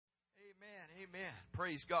Amen.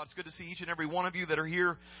 Praise God. It's good to see each and every one of you that are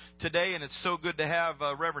here today, and it's so good to have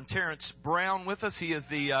Reverend Terrence Brown with us. He is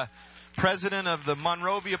the president of the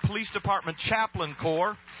Monrovia Police Department Chaplain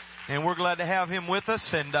Corps, and we're glad to have him with us.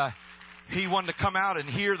 And he wanted to come out and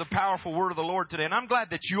hear the powerful word of the Lord today, and I'm glad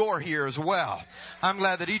that you're here as well. I'm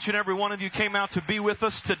glad that each and every one of you came out to be with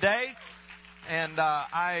us today, and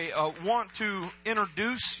I want to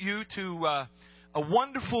introduce you to a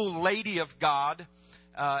wonderful lady of God.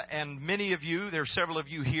 And many of you, there are several of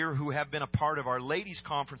you here who have been a part of our ladies'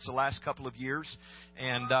 conference the last couple of years.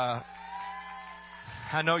 And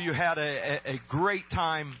I know you had a great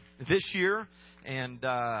time this year. And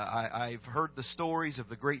I've heard the stories of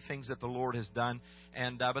the great things that the Lord has done.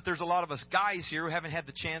 And but there's a lot of us guys here who haven't had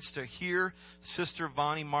the chance to hear Sister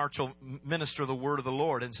Vonnie Marshall minister the word of the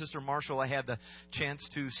Lord. And Sister Marshall, I had the chance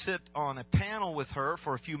to sit on a panel with her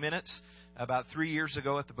for a few minutes about 3 years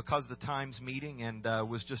ago at the Because of the Times meeting, and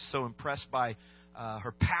was just so impressed by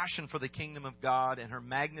her passion for the kingdom of God and her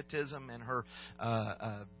magnetism and her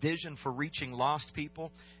vision for reaching lost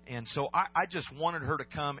people. And so I just wanted her to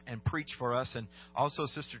come and preach for us. And also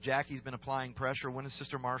Sister Jackie's been applying pressure. When is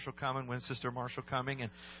Sister Marshall coming? When is Sister Marshall coming? And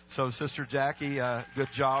so Sister Jackie, good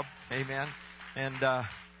job. Amen. And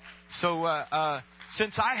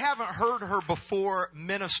since I haven't heard her before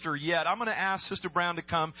minister yet, I'm going to ask Sister Brown to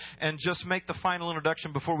come and just make the final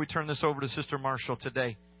introduction before we turn this over to Sister Marshall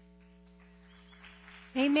today.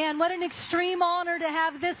 Amen. What an extreme honor to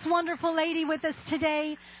have this wonderful lady with us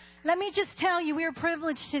today. Let me just tell you, we are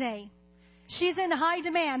privileged today. She's in high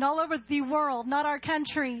demand all over the world, not our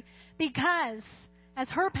country, because as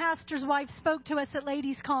her pastor's wife spoke to us at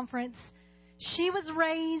Ladies' Conference, she was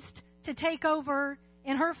raised to take over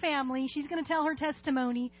in her family. She's going to tell her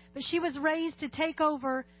testimony, but she was raised to take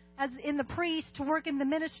over as in the priest, to work in the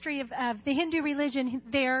ministry of the Hindu religion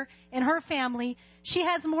there in her family. She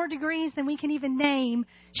has more degrees than we can even name.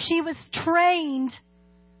 She was trained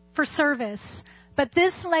for service. But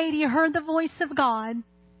this lady heard the voice of God.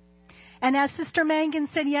 And as Sister Mangan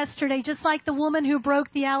said yesterday, just like the woman who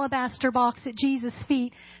broke the alabaster box at Jesus'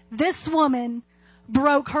 feet, this woman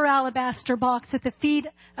broke her alabaster box at the feet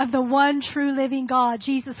of the one true living God,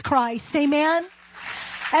 Jesus Christ. Amen?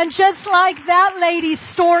 And just like that lady's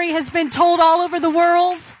story has been told all over the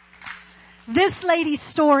world, this lady's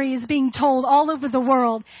story is being told all over the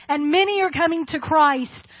world. And many are coming to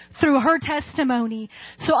Christ through her testimony.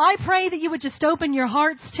 So I pray that you would just open your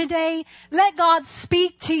hearts today. Let God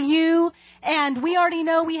speak to you. And we already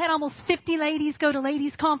know we had almost 50 ladies go to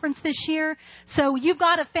Ladies' Conference this year. So you've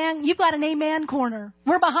got an amen corner.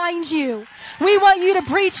 We're behind you. We want you to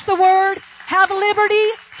preach the word. Have liberty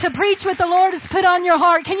to preach what the Lord has put on your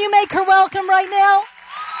heart. Can you make her welcome right now?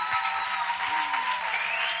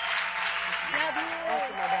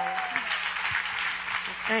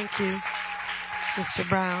 Thank you, Sister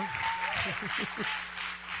Brown.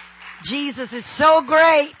 Jesus is so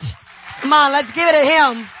great. Come on, let's give it to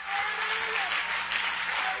Him.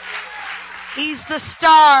 He's the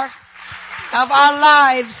star of our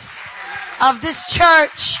lives, of this church.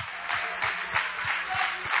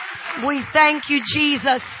 We thank you,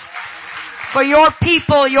 Jesus, for your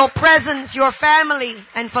people, your presence, your family,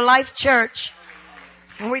 and for Life Church.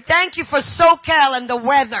 And we thank you for SoCal and the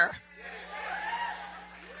weather.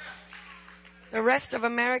 The rest of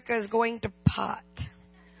America is going to pot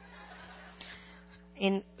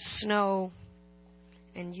in snow,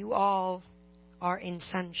 and you all are in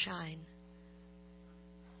sunshine.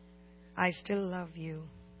 I still love you.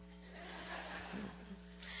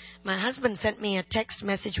 My husband sent me a text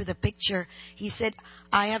message with a picture. He said,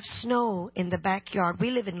 I have snow in the backyard.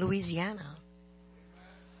 We live in Louisiana.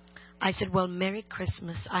 I said, well, Merry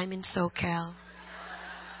Christmas. I'm in SoCal.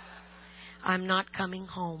 I'm not coming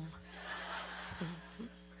home.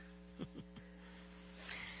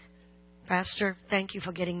 Pastor, thank you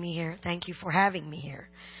for getting me here. Thank you for having me here.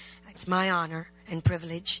 It's my honor and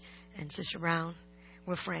privilege. And Sister Brown,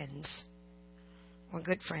 we're friends. We're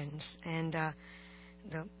good friends. And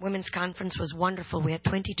the women's conference was wonderful. We had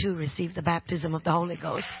 22 receive the baptism of the Holy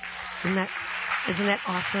Ghost. Isn't that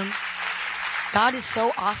awesome? God is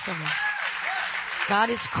so awesome. God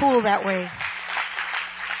is cool that way.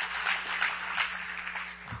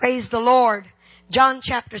 Praise the Lord. John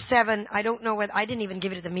chapter 7. I don't know whether I didn't even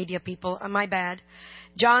give it to the media people. My bad.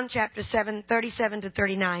 John chapter 7, 37 to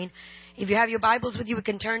 39. If you have your Bibles with you, we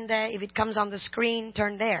can turn there. If it comes on the screen,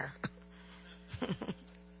 turn there.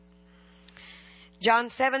 John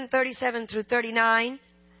 7, 37 through 39.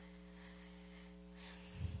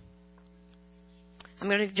 I'm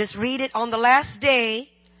going to just read it. On the last day,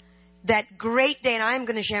 that great day, and I'm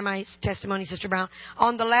going to share my testimony, Sister Brown.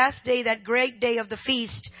 On the last day, that great day of the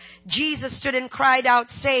feast, Jesus stood and cried out,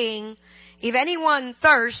 saying, if anyone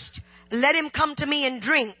thirst, let him come to me and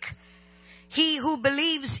drink. He who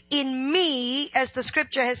believes in me, as the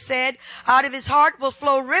scripture has said, out of his heart will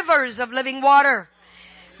flow rivers of living water.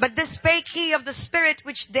 But this spake he of the Spirit,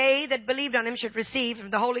 which they that believed on him should receive.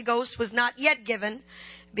 The Holy Ghost was not yet given,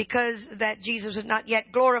 because that Jesus was not yet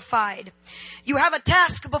glorified. You have a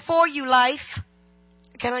task before you, life.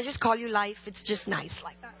 Can I just call you life? It's just nice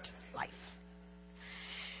like that. Life.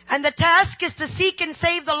 And the task is to seek and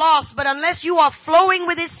save the lost. But unless you are flowing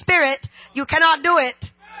with His Spirit, you cannot do it.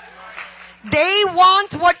 They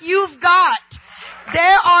want what you've got.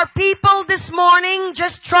 There are people this morning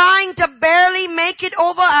just trying to barely make it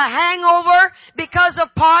over a hangover because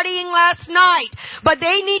of partying last night. But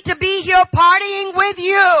they need to be here partying with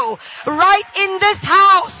you right in this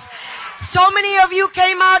house. So many of you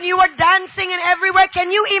came out and you were dancing and everywhere. Can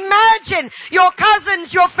you imagine your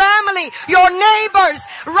cousins, your family, your neighbors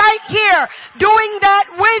right here doing that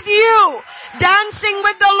with you, dancing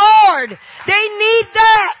with the Lord? They need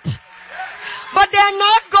that. But they're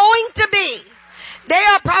not going to be. They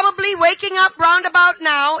are probably waking up roundabout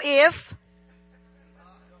now if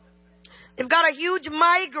they've got a huge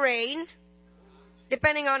migraine,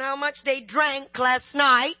 depending on how much they drank last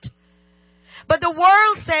night. But the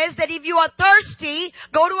world says that if you are thirsty,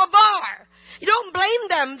 go to a bar. You don't blame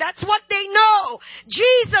them. That's what they know.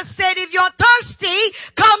 Jesus said, if you're thirsty,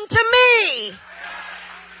 come to me.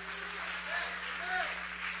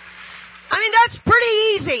 I mean, that's pretty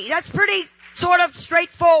easy. That's pretty sort of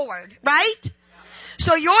straightforward, right?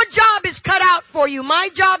 So your job is cut out for you. My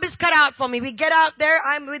job is cut out for me. We get out there.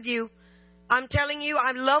 I'm with you. I'm telling you,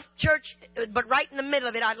 I love church, but right in the middle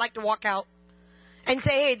of it, I'd like to walk out and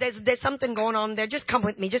say, hey, there's something going on there. Just come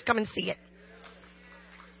with me. Just come and see it.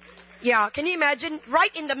 Yeah, can you imagine?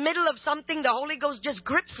 Right in the middle of something, the Holy Ghost just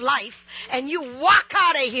grips life, and you walk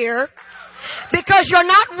out of here because you're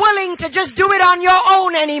not willing to just do it on your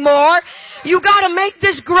own anymore. You got to make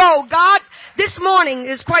this grow. God, this morning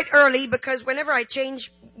is quite early because whenever I change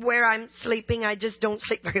where I'm sleeping, I just don't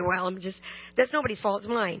sleep very well. That's nobody's fault.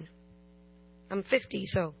 It's mine. I'm 50,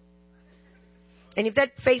 so. And if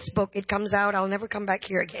that Facebook, it comes out, I'll never come back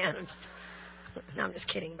here again. No, I'm just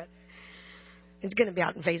kidding, but it's going to be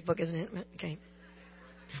out on Facebook, isn't it? Okay.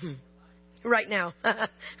 Right now.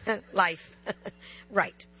 Life.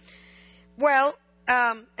 Right. Well,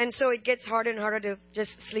 and so it gets harder and harder to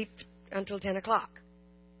just sleep until 10 o'clock.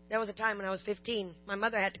 There was a time when I was 15. My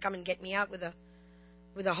mother had to come and get me out with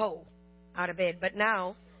a hoe out of bed. But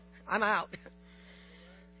now, I'm out.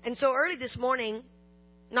 And so early this morning,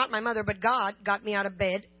 not my mother, but God got me out of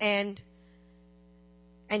bed. And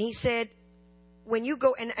He said, when you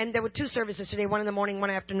go, and there were 2 services today, one in the morning, one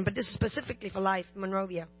afternoon, but this is specifically for Life,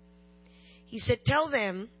 Monrovia. He said, tell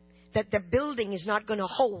them that the building is not going to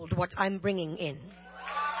hold what I'm bringing in.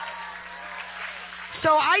 So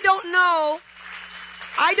I don't know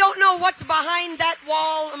what's behind that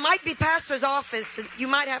wall. It might be pastor's office. You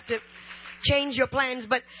might have to change your plans,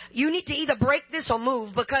 but you need to either break this or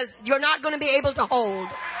move because you're not going to be able to hold.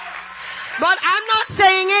 But I'm not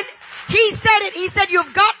saying it. He said it. He said,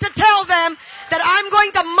 you've got to tell them that I'm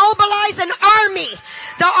going to mobilize an army.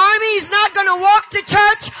 The army is not going to walk to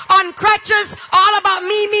church on crutches, all about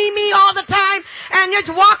me all the time, and just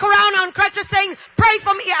walk around on crutches saying, pray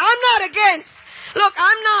for me. I'm not against. Look,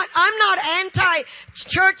 I'm not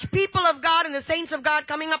anti-church people of God and the saints of God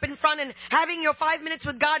coming up in front and having your 5 minutes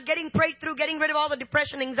with God, getting prayed through, getting rid of all the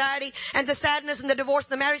depression, anxiety, and the sadness and the divorce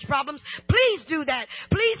and the marriage problems. Please do that.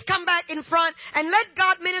 Please come back in front and let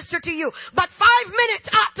God minister to you. But 5 minutes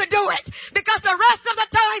ought to do it because the rest of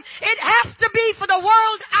the time it has to be for the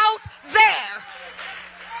world out there.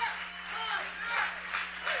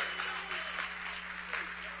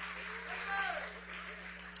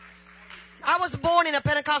 I was born in a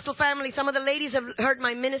Pentecostal family. Some of the ladies have heard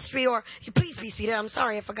my ministry, or please be seated. I'm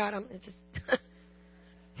sorry, I forgot.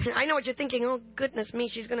 I know what you're thinking. Oh, goodness me,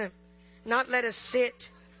 she's going to not let us sit.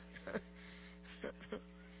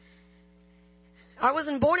 I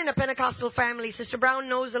wasn't born in a Pentecostal family. Sister Brown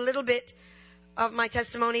knows a little bit of my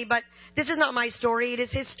testimony, but this is not my story. It is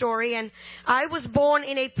his story. And I was born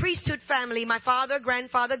in a priesthood family. My father,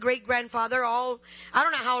 grandfather, great-grandfather, all, I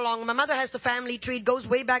don't know how long. My mother has the family tree. It goes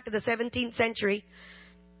way back to the 17th century.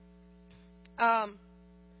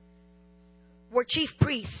 Were chief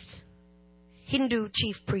priests. Hindu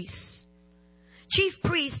chief priests. Chief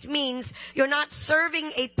priest means you're not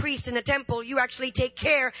serving a priest in a temple. You actually take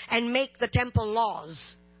care and make the temple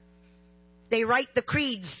laws. They write the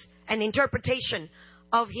creeds and interpretation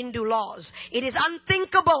of Hindu laws. It is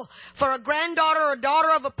unthinkable for a granddaughter or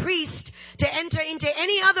daughter of a priest to enter into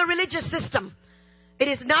any other religious system. It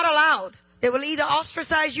is not allowed. They will either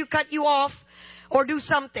ostracize you, cut you off, or do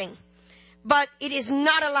something. But it is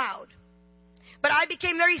not allowed. But I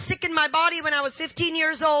became very sick in my body when I was 15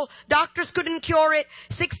 years old. Doctors couldn't cure it.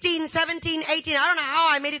 16, 17, 18. I don't know how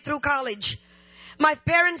I made it through college. My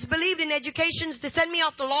parents believed in education to send me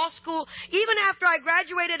off to law school. Even after I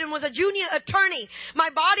graduated and was a junior attorney, my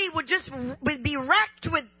body would just be racked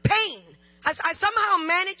with pain. I somehow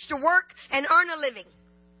managed to work and earn a living.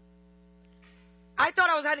 I thought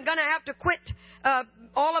I was going to have to quit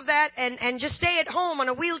all of that and just stay at home on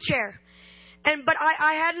a wheelchair. But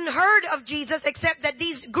I hadn't heard of Jesus except that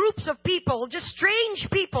these groups of people, just strange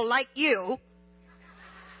people like you,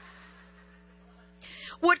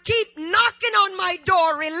 would keep knocking on my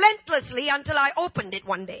door relentlessly until I opened it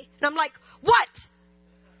one day. And I'm like, what?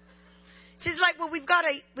 She's like, well, we've got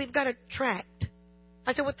a tract.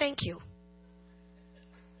 I said, well, thank you.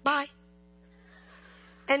 Bye.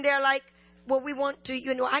 And they're like, well, we want to,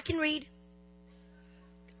 I can read.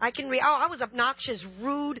 Oh, I was obnoxious,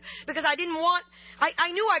 rude, because I didn't want,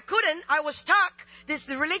 I knew I couldn't. I was stuck.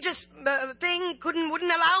 The religious thing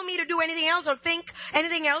wouldn't allow me to do anything else or think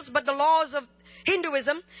anything else but the laws of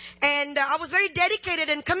Hinduism. And I was very dedicated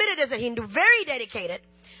and committed as a Hindu, very dedicated.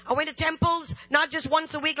 I went to temples, not just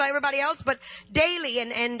once a week like everybody else, but daily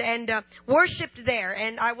and worshipped there.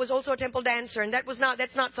 And I was also a temple dancer. And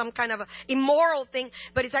that's not some kind of a immoral thing,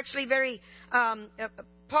 but it's actually very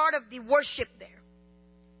part of the worship there.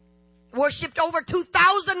 Worshipped over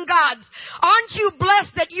 2,000 gods. Aren't you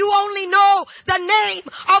blessed that you only know the name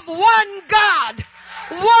of one God?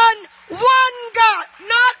 One God.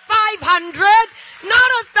 Not 500,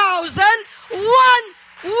 not 1,000.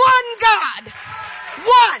 One God.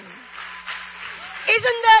 One.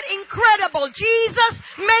 Isn't that incredible? Jesus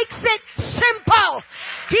makes it simple.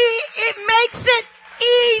 It makes it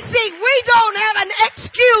easy. We don't have an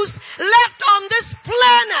excuse left on this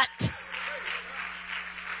planet.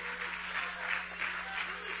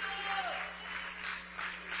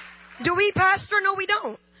 Do we, Pastor? No, we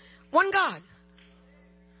don't. One God.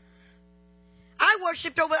 I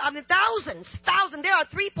worshipped over thousands. There are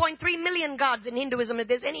 3.3 million gods in Hinduism. If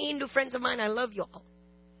there's any Hindu friends of mine, I love you all.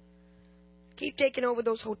 Keep taking over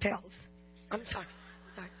those hotels. I'm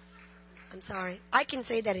sorry. I can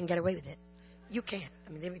say that and get away with it. You can't.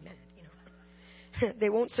 They'll be mad, They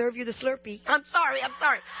won't serve you the Slurpee. I'm sorry.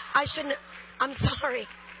 I shouldn't. I'm sorry.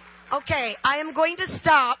 Okay, I am going to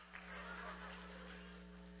stop.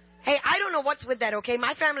 Hey, I don't know what's with that, okay?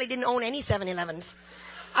 My family didn't own any 7-Elevens.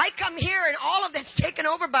 I come here and all of that's taken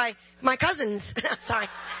over by my cousins. Sorry.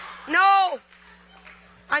 No.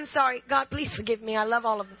 I'm sorry. God, please forgive me. I love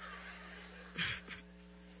all of them.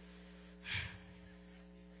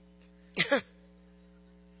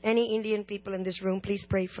 Any Indian people in this room, please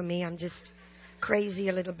pray for me. I'm just crazy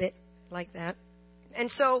a little bit like that.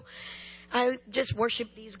 And so I just worship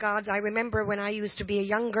these gods. I remember when I used to be a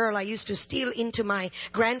young girl, I used to steal into my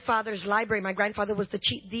grandfather's library. My grandfather was the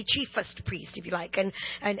chiefest priest, if you like,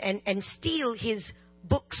 and steal his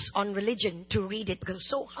books on religion to read it because I was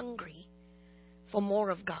so hungry for more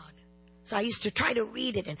of God. So I used to try to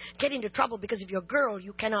read it and get into trouble because if you're a girl,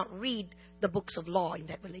 you cannot read the books of law in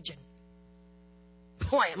that religion.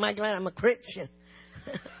 Boy, am I glad I'm a Christian.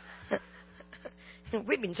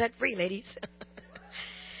 We've been set free, ladies.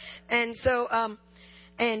 And so, I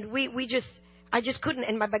just couldn't.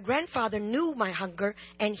 And my grandfather knew my hunger,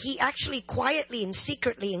 and he actually quietly and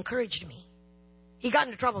secretly encouraged me. He got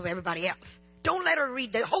into trouble with everybody else. Don't let her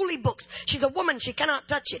read the holy books. She's a woman. She cannot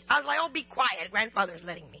touch it. I was like, oh, be quiet. Grandfather's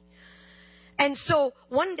letting me. And so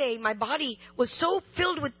one day my body was so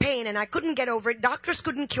filled with pain and I couldn't get over it. Doctors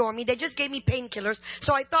couldn't cure me. They just gave me painkillers.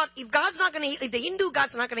 So I thought, if the Hindu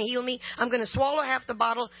God's not going to heal me, I'm going to swallow half the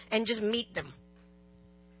bottle and just meet them.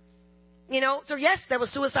 So yes, there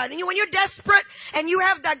was suicide. And when you're desperate and you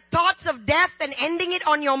have the thoughts of death and ending it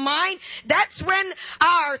on your mind, that's when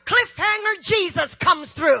our cliffhanger Jesus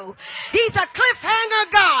comes through. He's a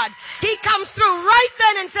cliffhanger God. He comes through right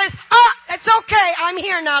then and says, it's okay. I'm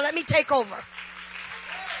here now. Let me take over.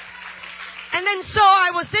 And then so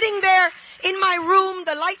I was sitting there in my room.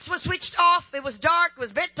 The lights were switched off. It was dark. It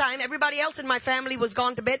was bedtime. Everybody else in my family was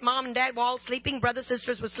gone to bed. Mom and Dad were all sleeping. Brothers,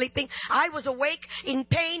 sisters were sleeping. I was awake in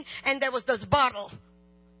pain, and there was this bottle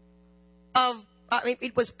of,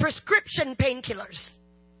 it was prescription painkillers.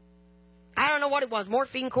 I don't know what it was.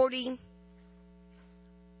 Morphine, codeine.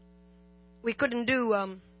 We couldn't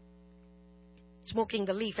do smoking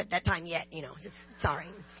the leaf at that time yet, Just sorry.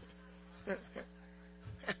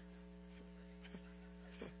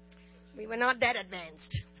 We were not that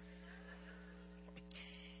advanced.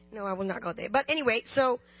 No, I will not go there. But anyway,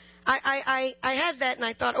 so I had that and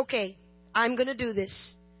I thought, okay, I'm going to do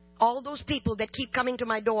this. All those people that keep coming to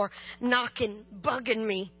my door, knocking, bugging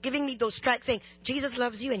me, giving me those tracts saying, Jesus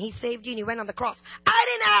loves you and He saved you and He went on the cross. I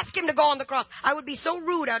didn't ask Him to go on the cross. I would be so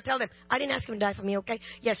rude. I'd tell them, I didn't ask Him to die for me, okay?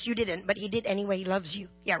 Yes, you didn't, but He did anyway. He loves you.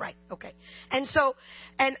 Yeah, right. Okay. And so,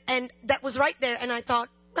 and that was right there. And I thought,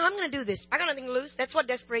 well, I'm going to do this. I got nothing to lose. That's what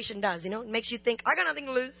desperation does, you know. It makes you think, I got nothing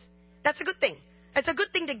to lose. That's a good thing. It's a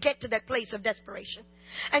good thing to get to that place of desperation.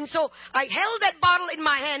 And so I held that bottle in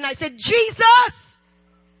my hand and I said, Jesus!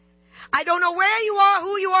 I don't know where you are,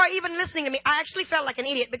 who you are, even listening to me. I actually felt like an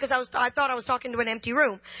idiot because I thought I was talking to an empty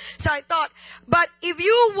room. So I thought, but if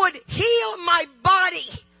you would heal my body,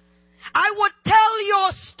 I would tell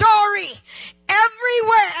your story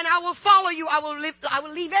everywhere and I will follow you. I will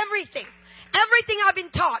leave everything. Everything I've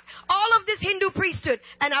been taught. All of this Hindu priesthood.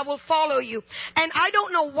 And I will follow you. And I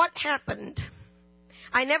don't know what happened.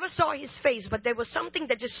 I never saw his face, but there was something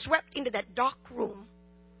that just swept into that dark room.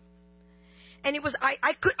 And it was, I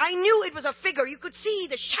knew it was a figure. You could see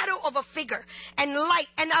the shadow of a figure and light.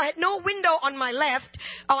 And I had no window on my left,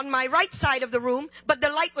 on my right side of the room, but the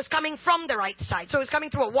light was coming from the right side. So it was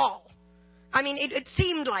coming through a wall. I mean, it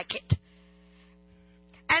seemed like it.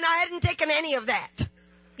 And I hadn't taken any of that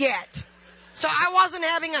yet. So I wasn't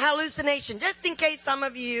having a hallucination. Just in case some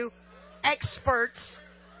of you experts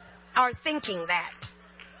are thinking that.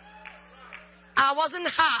 I wasn't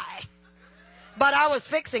high, but I was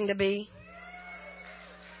fixing to be.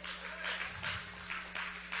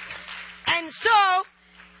 And so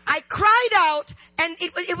I cried out, and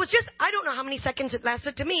it was just, I don't know how many seconds it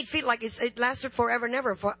lasted. To me, it felt like it lasted forever and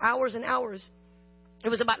ever, for hours and hours. It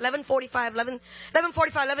was about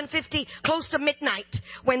 11:50, close to midnight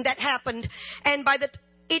when that happened. And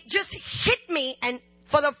it just hit me, and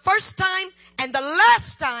for the first time and the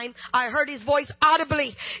last time, I heard His voice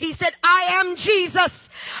audibly. He said, I am Jesus.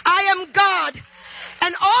 I am God.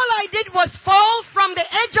 And all I did was fall from the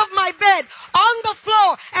edge of my bed on the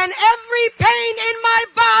floor, and every pain in my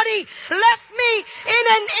body left me in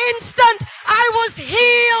an instant. I was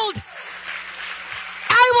healed.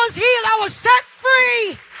 I was healed. I was set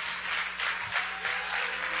free.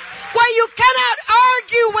 Where you cannot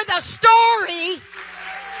argue with a story.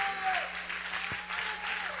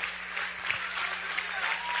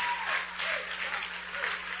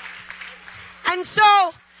 And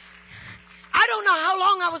so, I don't know how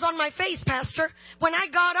long I was on my face, Pastor. When I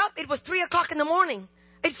got up, it was 3 o'clock in the morning.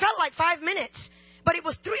 It felt like 5 minutes. But it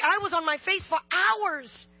was 3. I was on my face for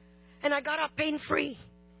hours. And I got up pain-free.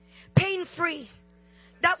 Pain-free.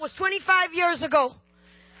 That was 25 years ago.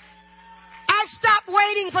 I've stopped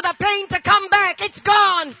waiting for the pain to come back. It's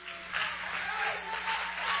gone.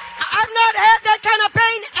 I've not had that kind of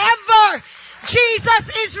pain ever. Jesus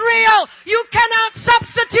is real. You cannot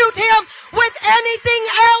substitute Him with anything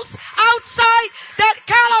else outside that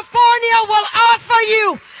California will offer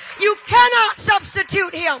you. You cannot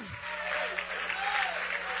substitute Him.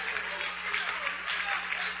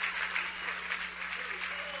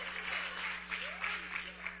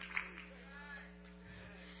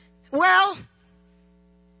 Well,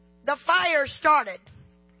 the fire started.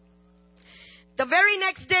 The very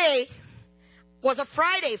next day was a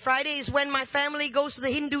Friday. Friday is when my family goes to the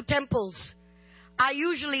Hindu temples. I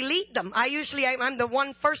usually lead them. I'm the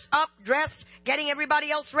one first up, dressed, getting everybody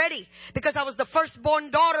else ready, because I was the firstborn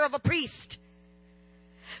daughter of a priest.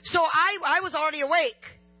 So I was already awake.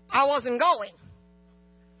 I wasn't going.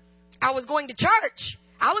 I was going to church.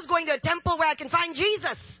 I was going to a temple where I can find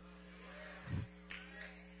Jesus.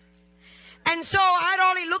 And so I'd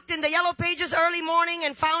already looked in the yellow pages early morning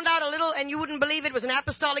and found out a little, and you wouldn't believe it was an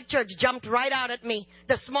apostolic church, jumped right out at me.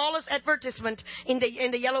 The smallest advertisement in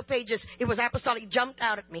the yellow pages, it was apostolic, jumped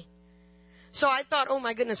out at me. So I thought, oh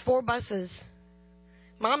my goodness, 4 buses.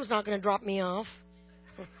 Mom's not going to drop me off.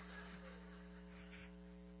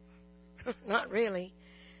 Not really.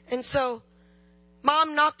 And so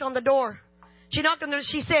Mom knocked on the door. She knocked on the door.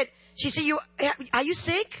 She said, are you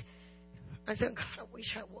sick? I said, God, I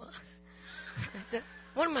wish I was. I said,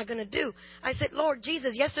 what am I going to do? I said, Lord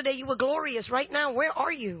Jesus, yesterday you were glorious. Right now, where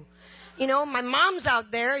are you? You know, my mom's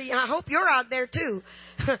out there. I hope you're out there too.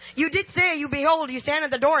 You did say, you behold, you stand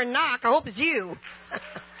at the door and knock. I hope it's you.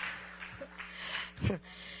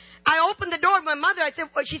 I opened the door to my mother. I said,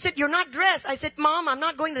 she said, you're not dressed. I said, Mom, I'm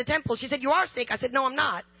not going to the temple. She said, you are sick. I said, no, I'm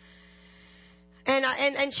not.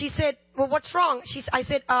 And she said, well, what's wrong? I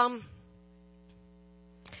said, I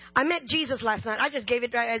met Jesus last night. I just gave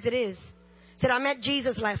it as it is. Said, I met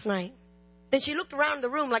Jesus last night. Then she looked around the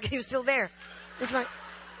room like he was still there. It's like,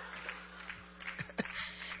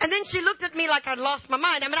 And then she looked at me like I'd lost my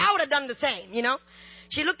mind. I mean, I would have done the same, you know.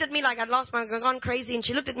 She looked at me like I'd lost my mind, gone crazy. And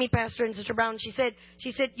she looked at me, Pastor and Sister Brown. She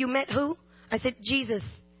said, you met who? I said, Jesus.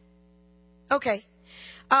 Okay.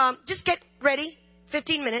 Just get ready.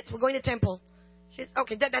 15 minutes. We're going to temple. She said,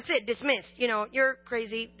 okay, that's it. Dismissed. You know, you're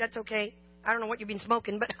crazy. That's okay. I don't know what you've been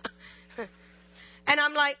smoking, but. And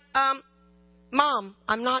I'm like, Mom,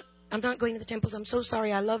 I'm not going to the temples. I'm so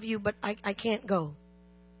sorry. I love you, but I can't go.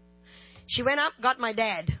 She went up, got my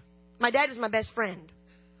dad. My dad was my best friend.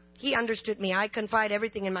 He understood me. I confide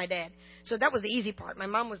everything in my dad. So that was the easy part. My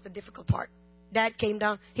mom was the difficult part. Dad came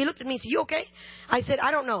down. He looked at me and said, you okay? I said,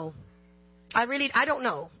 I don't know. I don't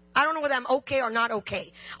know. I don't know whether I'm okay or not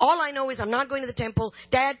okay. All I know is I'm not going to the temple.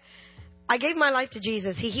 Dad, I gave my life to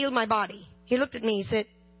Jesus. He healed my body. He looked at me. He said,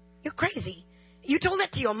 you're crazy. You told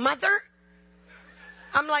that to your mother?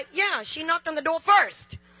 I'm like, yeah, she knocked on the door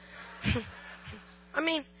first. I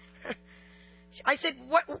mean, I said,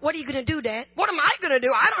 what are you going to do, Dad? What am I going to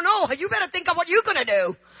do? I don't know. You better think of what you're going to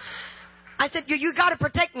do. I said, you got to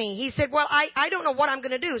protect me. He said, well, I don't know what I'm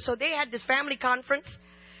going to do. So they had this family conference.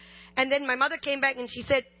 And then my mother came back and she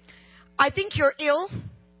said, I think you're ill.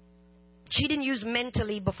 She didn't use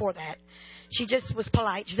mentally before that. She just was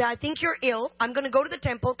polite. She said, I think you're ill. I'm going to go to the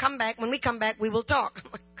temple. Come back. When we come back, we will talk.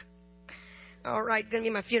 I'm like, all right, going to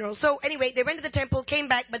be my funeral. So anyway, they went to the temple, came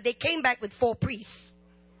back, but they came back with 4 priests.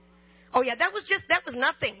 Oh yeah, that was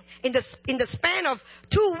nothing. In the span of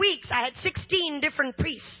 2 weeks, I had 16 different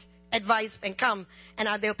priests advise and come, and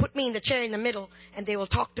they'll put me in the chair in the middle, and they will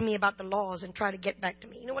talk to me about the laws and try to get back to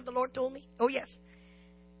me. You know what the Lord told me? Oh yes.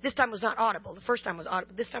 This time was not audible. The first time was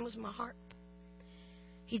audible. This time was in my heart.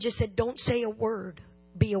 He just said, don't say a word.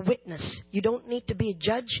 Be a witness. You don't need to be a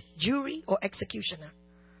judge, jury, or executioner.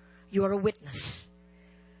 You are a witness.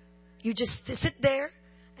 You just sit there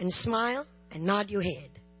and smile and nod your head.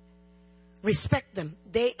 Respect them.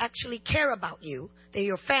 They actually care about you. They're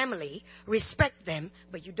your family. Respect them,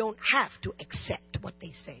 but you don't have to accept what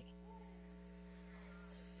they say.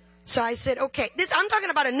 So I said, okay, I'm talking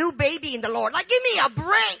about a new baby in the Lord. Like, give me a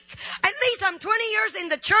break. At least I'm 20 years in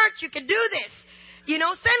the church. You can do this. You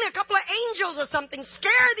know, send a couple of angels or something.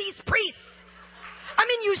 Scare these priests. I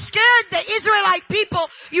mean, you scared the Israelite people.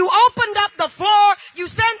 You opened up the floor. You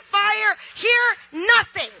sent fire. Here,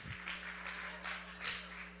 nothing.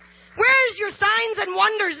 Where's your signs and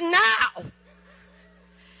wonders now?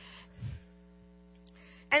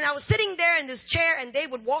 And I was sitting there in this chair, and they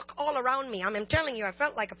would walk all around me. I'm telling you, I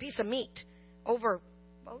felt like a piece of meat over.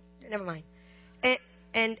 Well, never mind.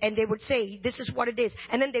 And they would say, this is what it is.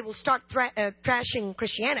 And then they will start trashing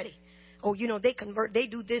Christianity. Oh, you know, they convert, they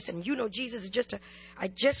do this, and you know, Jesus is just I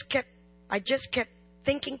just kept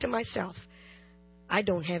thinking to myself, I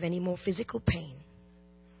don't have any more physical pain.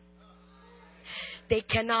 They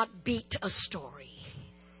cannot beat a story.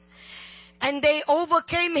 And they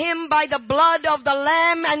overcame him by the blood of the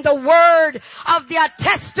Lamb and the word of their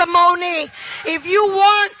testimony. If you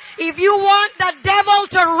want the devil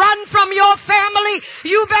to run from your family,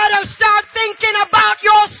 you better start thinking about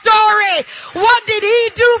your story. What did he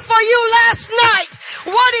do for you last night?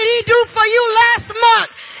 What did he do for you last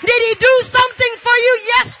month? Did he do something for you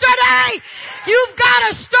yesterday? You've got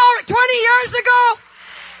a story 20 years ago.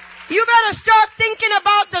 You better start thinking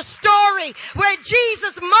about the story where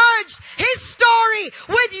Jesus merged his story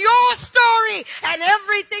with your story and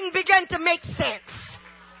everything began to make sense.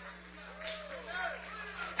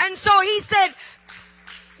 And so he said,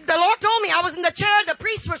 the Lord told me, I was in the chair, the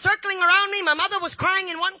priests were circling around me, my mother was crying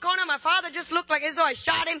in one corner, my father just looked like as though I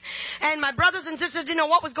shot him, and my brothers and sisters didn't know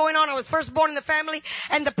what was going on. I was first born in the family,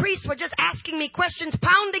 and the priests were just asking me questions,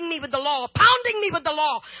 pounding me with the law,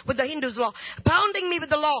 with the Hindus' law, pounding me with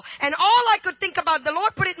the law. And all I could think about, the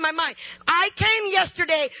Lord put it in my mind, I came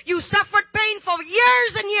yesterday, you suffered pain for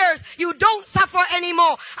years and years, you don't suffer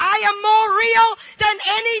anymore. I am more real than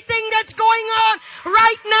anything that's going on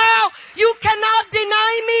right now. You cannot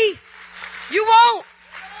deny me. You won't.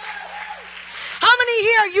 How many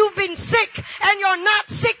here you've been sick and you're not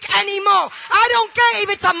sick anymore? I don't care if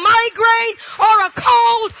it's a migraine or a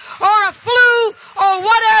cold or a flu or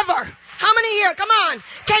whatever. How many here? Come on.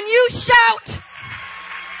 Can you shout?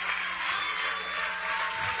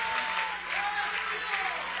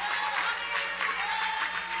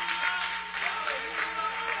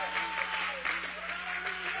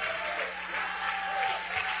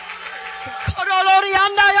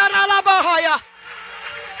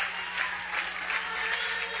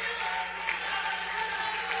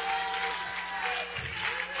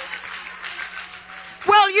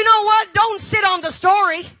 Well, you know what? Don't sit on the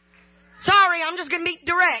story. Sorry, I'm just going to be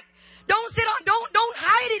direct. Don't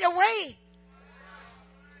hide it away.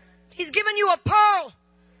 He's given you a pearl.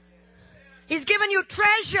 He's given you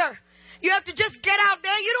treasure. You have to just get out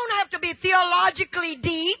there. You don't have to be theologically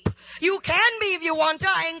deep. You can be if you want to.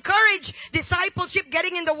 I encourage discipleship,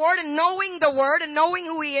 getting in the Word and knowing the Word and knowing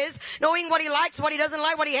who He is, knowing what He likes, what He doesn't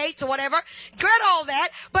like, what He hates or whatever. Get all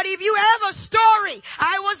that. But if you have a story,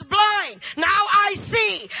 I was blind, now I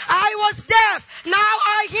see. I was deaf, now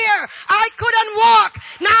I hear. I couldn't walk,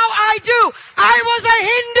 now I do. I was a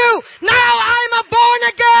Hindu, now I'm a born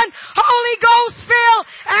again, Holy Ghost filled,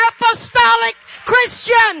 apostolic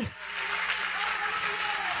Christian.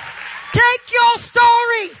 Take your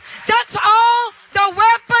story. That's all the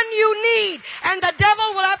weapon you need. And the devil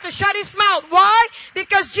will have to shut his mouth. Why?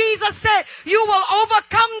 Because Jesus said, you will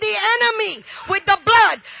overcome the enemy with the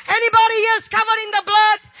blood. Anybody here is covered in the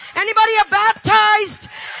blood? Anybody are baptized?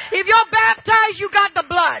 If you're baptized, you got the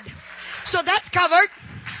blood. So that's covered.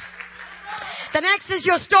 The next is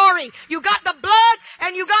your story. You got the blood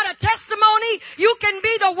and you got a testimony. You can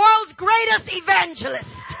be the world's greatest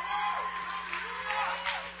evangelist.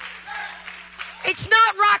 It's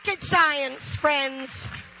not rocket science, friends.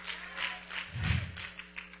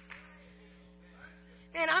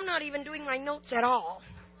 And I'm not even doing my notes at all.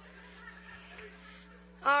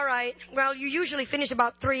 All right. Well, you usually finish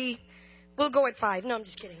about 3. We'll go at 5. No, I'm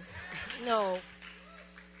just kidding. No.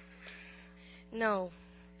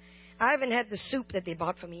 I haven't had the soup that they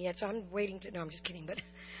bought for me yet, so I'm waiting to... No, I'm just kidding. But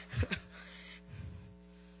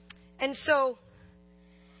and so,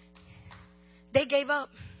 they gave up.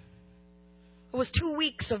 It was 2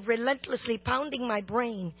 weeks of relentlessly pounding my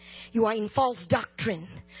brain. You are in false doctrine.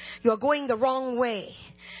 You are going the wrong way.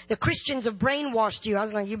 The Christians have brainwashed you. I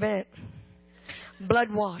was like, you bet. Blood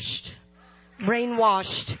washed.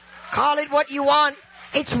 Brainwashed. Call it what you want.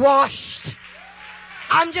 It's washed.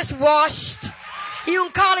 I'm just washed. You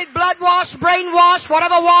can call it blood wash, brain wash,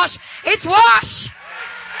 whatever wash. It's washed.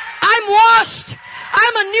 I'm washed.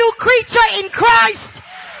 I'm a new creature in Christ.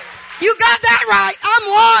 You got that right. I'm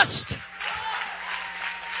washed.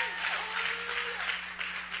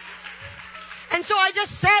 And so I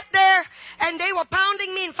just sat there and they were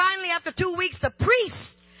pounding me, and finally after 2 weeks the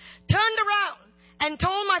priest turned around and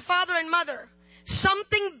told my father and mother,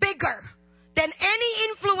 something bigger than any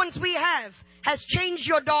influence we have has changed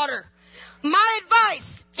your daughter. My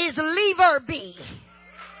advice is leave her be.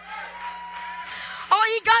 Oh,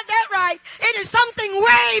 he got that right. It is something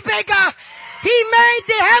way bigger. He made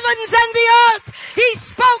the heavens and the earth. He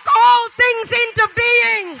spoke all things into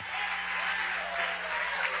being.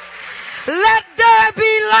 Let there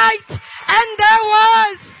be light, and there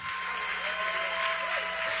was.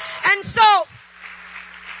 And so,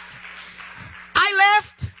 I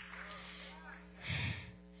left.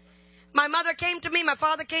 My mother came to me, my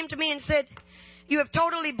father came to me and said, you have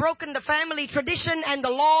totally broken the family tradition and the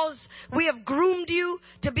laws. We have groomed you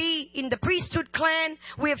to be in the priesthood clan.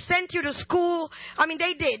 We have sent you to school. I mean,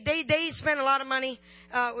 they did. They spent a lot of money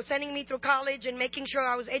sending me through college and making sure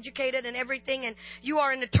I was educated and everything. And you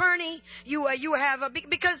are an attorney. You have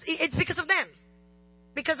it's because of them.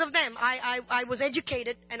 Because of them, I was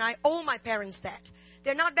educated, and I owe my parents that.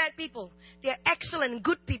 They're not bad people. They're excellent,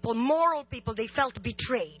 good people, moral people. They felt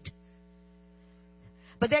betrayed.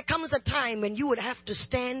 But there comes a time when you would have to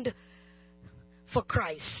stand for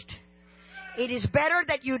Christ. It is better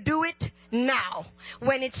that you do it now,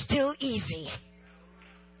 when it's still easy.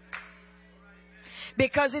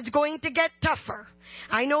 Because it's going to get tougher.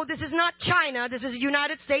 I know this is not China. This is the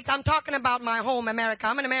United States. I'm talking about my home, America.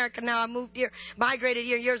 I'm in America now. I moved here, migrated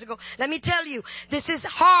here years ago. Let me tell you, this is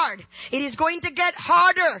hard. It is going to get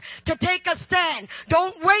harder to take a stand.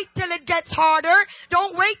 Don't wait till it gets harder.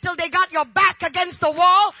 Don't wait till they got your back against the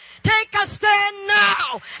wall. Take a stand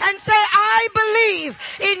now and say, I believe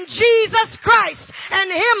in Jesus Christ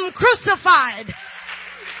and Him crucified.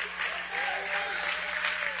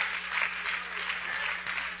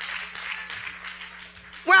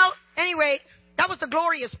 Well, anyway, that was the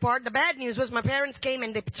glorious part. The bad news was my parents came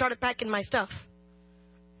and they started packing my stuff.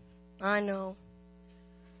 I know.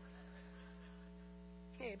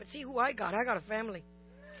 Hey, but see who I got. I got a family.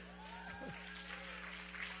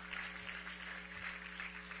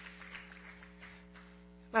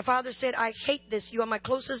 My father said, I hate this. You are my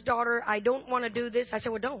closest daughter. I don't want to do this. I said,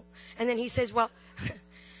 well, don't. And then he says, well,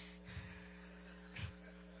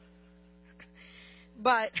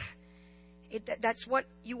 but... that's what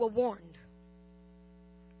you were warned.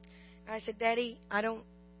 I said, Daddy,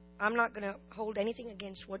 I'm not going to hold anything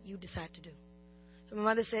against what you decide to do. So my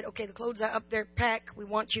mother said, okay, the clothes are up there, pack. We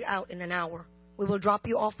want you out in an hour. We will drop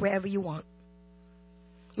you off wherever you want.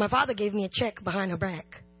 My father gave me a check behind her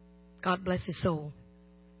back. God bless his soul.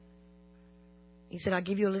 He said, I'll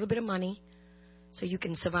give you a little bit of money so you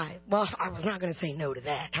can survive. Well, I was not going to say no to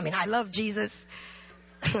that. I mean, I love Jesus,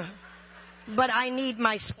 but I need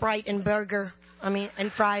my Sprite and burger.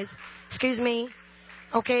 And fries. Excuse me.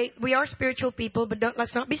 Okay, we are spiritual people, but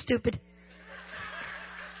let's not be stupid.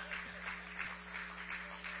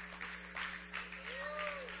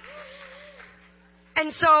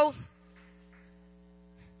 And so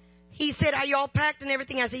he said, "Are you all packed and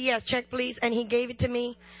everything?" I said, "Yes, check please." And he gave it to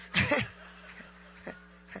me. Hey,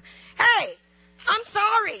 I'm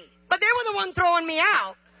sorry, but they were the one throwing me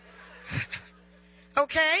out.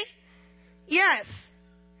 Okay? Yes.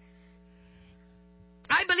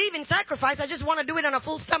 I believe in sacrifice. I just want to do it on a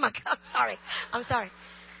full stomach. I'm sorry.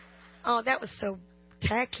 Oh, that was so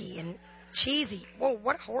tacky and cheesy. Whoa,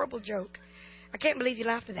 what a horrible joke. I can't believe you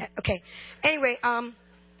laughed at that. Okay. Anyway,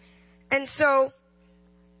 and so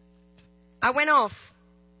I went off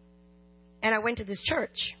and I went to this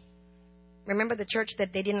church. Remember the church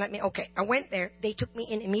that they didn't let me? Okay, I went there. They took me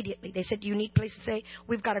in immediately. They said, "Do you need a place to stay?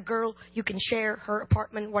 We've got a girl. You can share her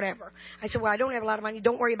apartment, whatever." I said, "Well, I don't have a lot of money.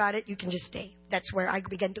 Don't worry about it. You can just stay." That's where I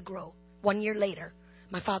began to grow. 1 year later,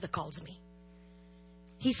 my father calls me.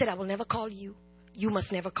 He said, "I will never call you. You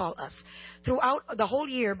must never call us." Throughout the whole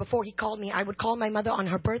year before he called me, I would call my mother on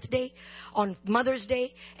her birthday, on Mother's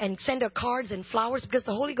Day, and send her cards and flowers because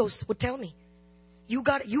the Holy Ghost would tell me, you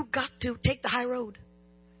got to take the high road.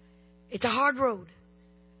 It's a hard road.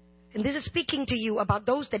 And this is speaking to you about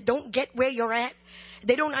those that don't get where you're at.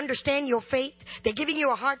 They don't understand your faith. They're giving you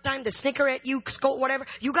a hard time to snicker at you, scold, whatever.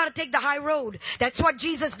 You got to take the high road. That's what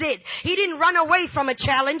Jesus did. He didn't run away from a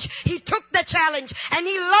challenge. He took the challenge and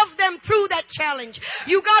he loved them through that challenge.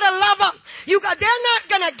 You got to love them. They're not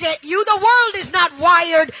going to get you. The world is not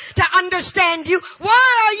wired to understand you. Why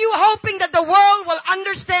are you hoping that the world will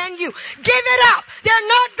understand you? Give it up. They're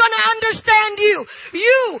not going to understand you.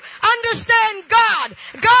 You understand God.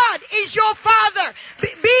 God is your Father.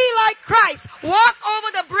 Be like Christ. Walk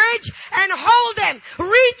over the bridge and hold them.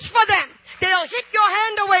 Reach for them. They'll hit your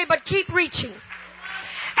hand away, but keep reaching.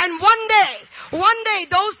 And one day,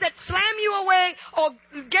 those that slam you away or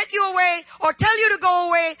get you away or tell you to go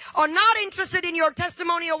away or not interested in your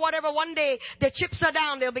testimony or whatever, one day the chips are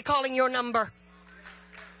down. They'll be calling your number.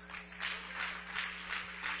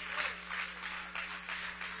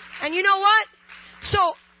 And you know what?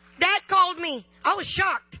 So Dad called me. I was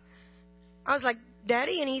shocked. I was like,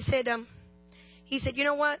 "Daddy," and he said, "You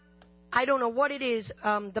know what? I don't know what it is.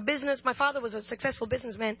 The business, my father was a successful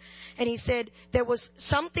businessman, and he said there was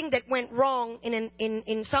something that went wrong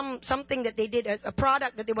in something that they did, a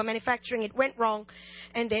product that they were manufacturing. It went wrong,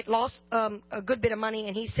 and they lost a good bit of money.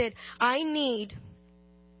 And he said, I need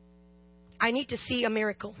to see a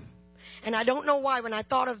miracle. And I don't know why, when I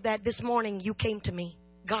thought of that this morning, you came to me.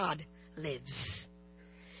 God lives."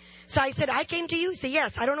 So I said, "I came to you?" He said,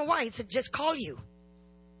 "Yes." I don't know why. He said, "Just call you."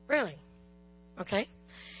 Really? Okay.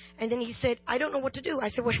 And then he said, "I don't know what to do." I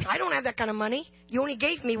said, "Well, I don't have that kind of money. You only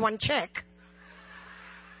gave me one check."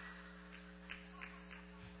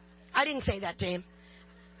 I didn't say that to him.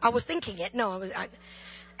 I was thinking it. No, I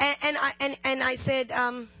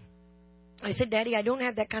said, "Daddy, I don't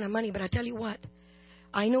have that kind of money, but I tell you what,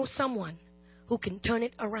 I know someone who can turn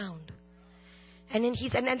it around." And then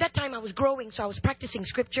and at that time I was growing, so I was practicing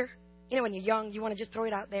scripture. You know, when you're young, you want to just throw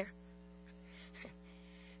it out there.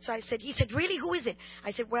 So he said, "Really? Who is it?"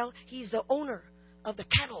 I said, "Well, he's the owner of the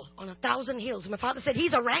cattle on 1,000 hills." My father said,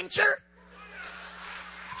 "He's a rancher?"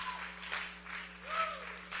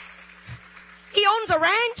 He owns a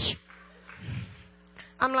ranch?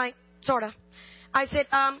 I'm like, sort of. I said,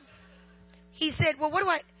 he said, "Well, what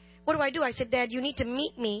do I do?" I said, "Dad, you need to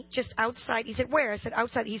meet me just outside." He said, "Where?" I said,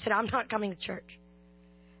 "Outside." He said, "I'm not coming to church."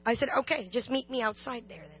 I said, "Okay, just meet me outside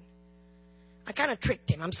there then." I kind of tricked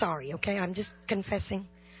him. I'm sorry, okay? I'm just confessing.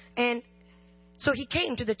 And so he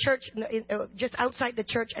came to the church, just outside the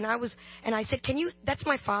church, and I said, "That's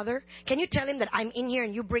my father. Can you tell him that I'm in here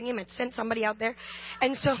and you bring him and send somebody out there?"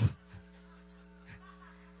 And so,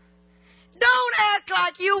 don't act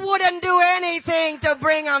like you wouldn't do anything to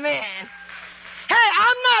bring him in. Hey,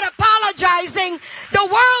 I'm not apologizing. The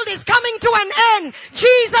world is coming to an end.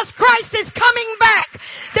 Jesus Christ is coming back.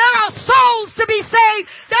 There are souls to be saved.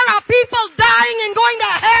 There are people dying and going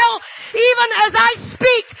to hell even as I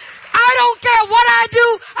speak. I don't care what I do.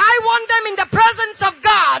 I want them in the presence of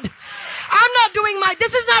God. I'm not doing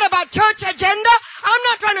this is not about church agenda. I'm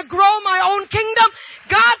not trying to grow my own kingdom.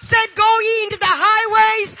 God said, "Go ye into the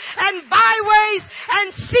highways and byways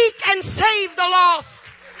and seek and save the lost."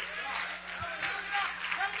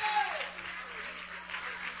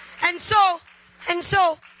 And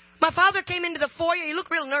so my my father came into the foyer. He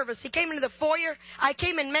looked real nervous. He came into the foyer. I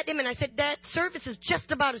came and met him, and I said, Dad, service is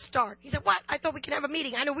just about to start. He said, what? I thought we can have a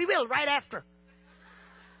meeting. I know we will, right after.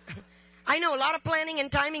 I know a lot of planning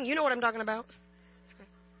and timing. You know what I'm talking about.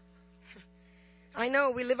 I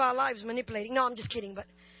know we live our lives manipulating. No, I'm just kidding. But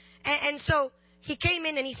and so he came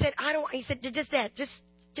in and he said, he said, just Dad, just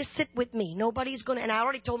sit with me. Nobody's going to, and I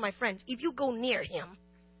already told my friends, if you go near him,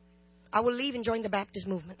 I will leave and join the Baptist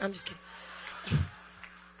movement. I'm just kidding.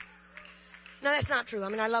 No, that's not true. I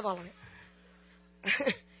mean, I love all of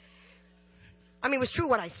it. I mean, it was true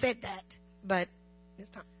what I said that, but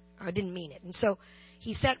it's not, I didn't mean it. And so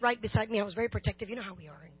he sat right beside me. I was very protective. You know how we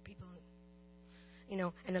are, and people, you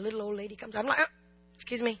know, and the little old lady comes. I'm like,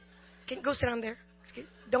 excuse me, can you go sit down there?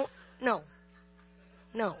 No.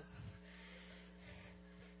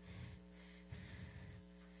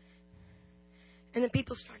 And then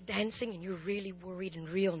people start dancing, and you're really worried and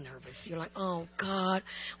real nervous. You're like, oh, God,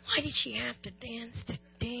 why did she have to dance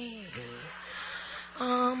today?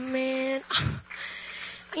 Oh, man.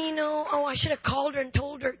 You know, I should have called her and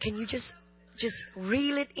told her, can you just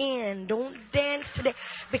reel it in. Don't dance today.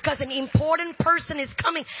 Because an important person is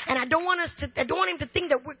coming. And I don't want him to think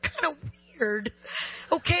that we're kind of weird.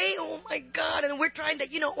 Okay? Oh my God. And we're trying to,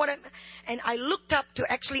 and I looked up to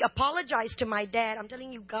actually apologize to my dad. I'm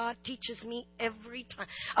telling you, God teaches me every time.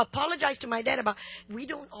 Apologize to my dad about, we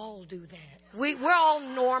don't all do that. We're all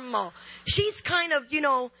normal. She's kind of,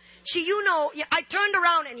 I turned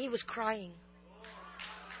around and he was crying.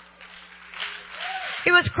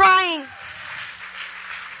 He was crying.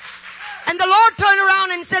 And the Lord turned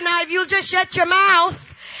around and said, now if you'll just shut your mouth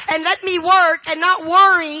and let me work and not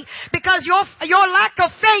worry, because your lack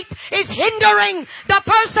of faith is hindering the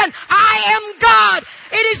person. I am God.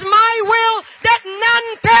 It is my will that none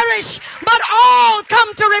perish, but all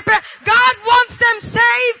come to repent. God wants them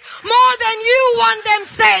saved more than you want them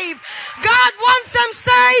saved. God wants them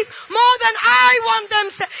saved more than I want them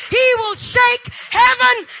saved. He will shake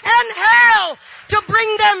heaven and hell to bring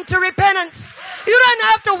them to repentance. You don't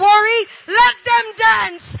have to worry. Let them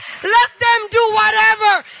dance. Let them do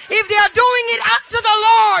whatever. If they are doing it unto the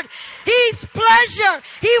Lord, His pleasure,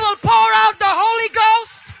 He will pour out the Holy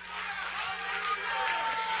Ghost.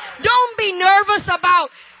 Don't be nervous about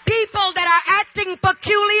people that are acting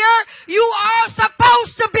peculiar. You are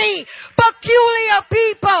supposed to be peculiar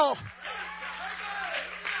people.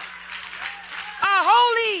 A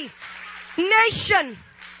holy nation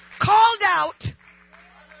called out.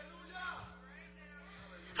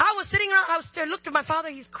 I was sitting around, I was there, looked at my father,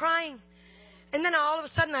 he's crying. And then all of a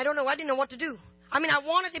sudden, I didn't know what to do. I mean, I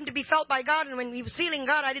wanted him to be felt by God, and when he was feeling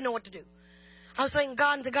God, I didn't know what to do. I was saying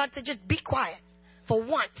God, and God said, just be quiet for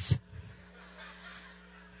once.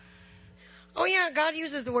 Oh yeah, God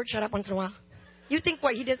uses the word shut up once in a while. You think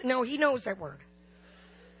what he doesn't know, he knows that word.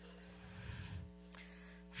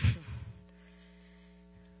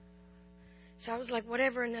 So I was like,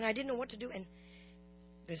 whatever, and then I didn't know what to do, and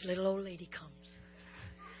this little old lady comes.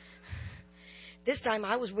 This time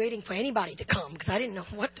I was waiting for anybody to come because I didn't know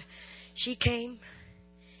what. She came.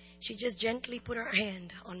 She just gently put her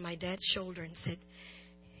hand on my dad's shoulder and said,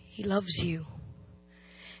 He loves you.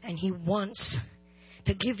 And He wants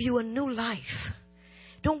to give you a new life.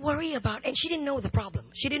 Don't worry about it. And she didn't know the problem.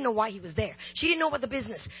 She didn't know why He was there. She didn't know about the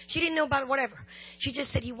business. She didn't know about whatever. She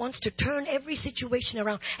just said He wants to turn every situation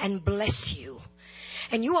around and bless you.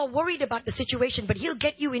 And you are worried about the situation, but He'll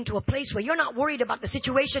get you into a place where you're not worried about the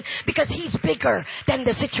situation because He's bigger than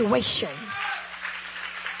the situation.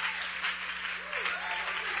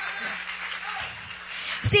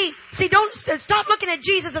 See, don't stop looking at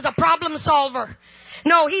Jesus as a problem solver.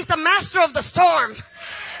 No, He's the master of the storm.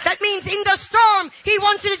 That means in the storm, He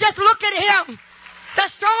wants you to just look at Him. The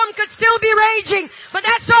storm could still be raging, but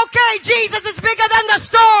that's okay. Jesus is bigger than the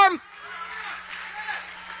storm.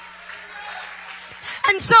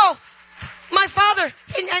 And so, my father,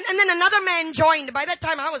 and then another man joined. By that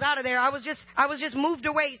time, I was out of there. I was just moved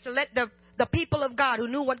away to let the people of God who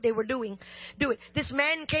knew what they were doing do it. This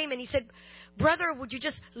man came and he said, brother, would you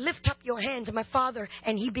just lift up your hands? And my father,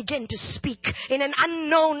 and he began to speak in an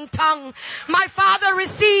unknown tongue. My father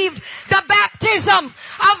received the baptism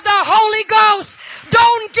of the Holy Ghost.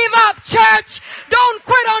 Don't give up, church. Don't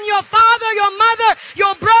quit on your father, your mother,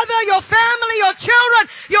 your brother, your family, your children,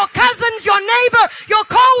 your cousins, your neighbor, your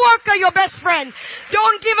co-worker, your best friend.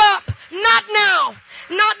 Don't give up. Not now.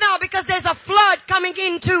 Not now, because there's a flood coming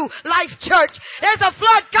into Life Church. There's a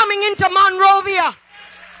flood coming into Monrovia.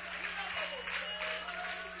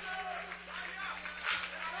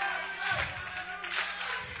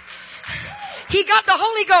 He got the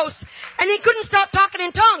Holy Ghost, and he couldn't stop talking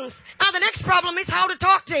in tongues. Now Now the next problem is how to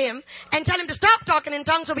talk to him and tell him to stop talking in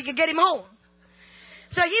tongues so we could get him home.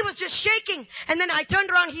 So he was just shaking. And then I turned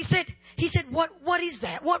around. He said, what is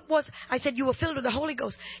that? What was? I said, you were filled with the Holy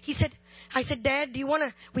Ghost. I said, Dad,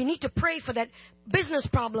 we need to pray for that business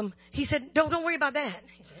problem. He said, don't worry about that.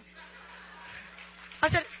 I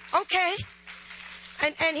said, okay.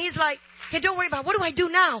 And he's like, hey, don't worry about it. What do I do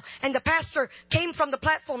now? And the pastor came from the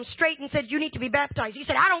platform straight and said, you need to be baptized. He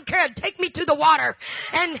said, I don't care. Take me to the water.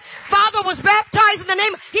 And Father was baptized in the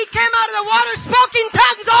name. He came out of the water, spoke in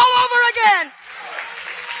tongues all over again.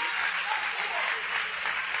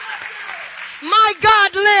 My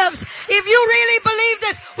God lives. If you really believe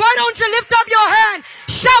this, why don't you lift up your hand?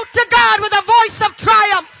 Shout to God with a voice of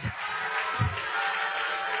triumph.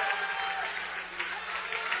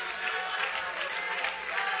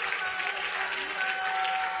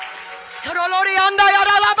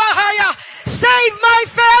 Save my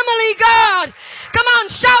family, God. Come on,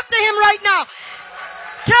 shout to him right now.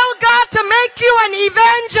 Tell God to make you an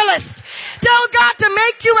evangelist. Tell God to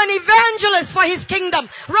make you an evangelist for his kingdom.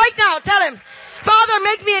 Right now, tell him. Father,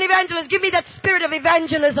 make me an evangelist. Give me that spirit of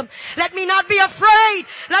evangelism. Let me not be afraid.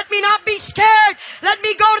 Let me not be scared. Let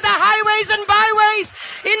me go to the highways and byways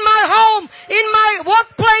in my home, in my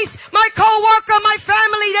workplace, my co-worker, my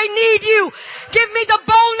family. They need you. Give me the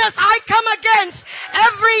boldness. I come against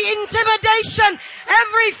every intimidation,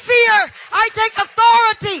 every fear. I take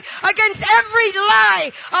authority against every lie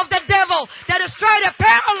of the devil that has tried to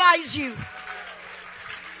paralyze you.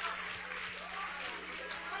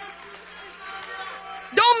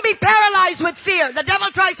 Don't be paralyzed with fear. The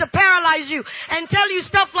devil tries to paralyze you and tell you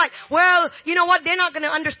stuff like, well, you know what? They're not going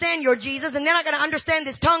to understand your Jesus, and they're not going to understand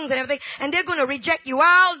his tongues and everything, and they're going to reject you.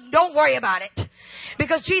 Well, don't worry about it.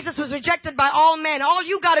 Because Jesus was rejected by all men. All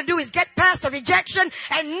you got to do is get past the rejection,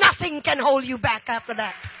 and nothing can hold you back after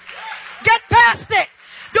that. Get past it.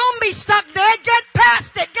 Don't be stuck there. Get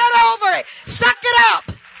past it. Get over it. Suck it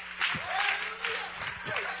up.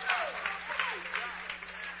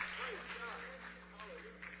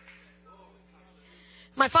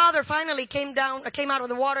 My father finally came out of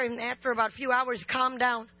the water, and after about a few hours, calmed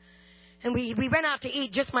down. And we went out to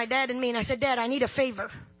eat, just my dad and me. And I said, Dad, I need a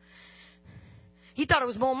favor. He thought it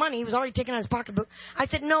was more money. He was already taking out his pocketbook. I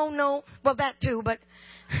said, no. Well, that too, but...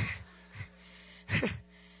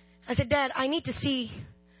 I said, Dad, I need to see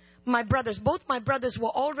my brothers. Both my brothers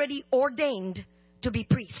were already ordained to be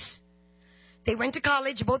priests. They went to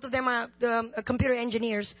college. Both of them are computer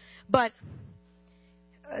engineers. But...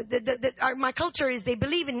 my culture is they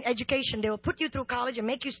believe in education. They will put you through college and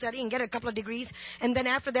make you study and get a couple of degrees. And then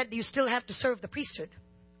after that, you still have to serve the priesthood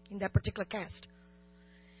in that particular caste.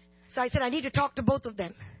 So I said, I need to talk to both of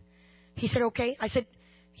them. He said, okay.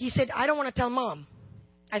 He said, I don't want to tell Mom.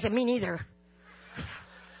 I said, me neither.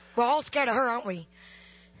 We're all scared of her, aren't we?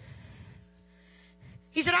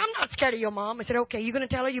 He said, I'm not scared of your mom. I said, okay, you going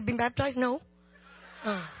to tell her you've been baptized? No.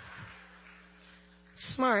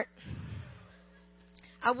 Smart.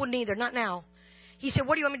 I wouldn't either, not now. He said,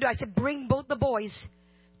 what do you want me to do? I said, bring both the boys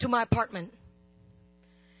to my apartment.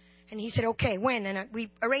 And he said, okay, when? And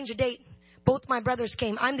we arranged a date. Both my brothers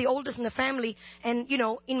came. I'm the oldest in the family. And, you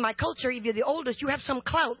know, in my culture, if you're the oldest, you have some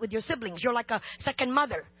clout with your siblings. You're like a second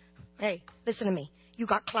mother. Hey, listen to me. You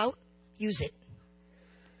got clout? Use it.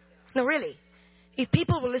 No, really. If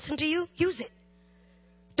people will listen to you, use it.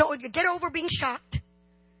 Don't get over being shocked.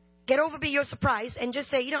 Get over being your surprise and just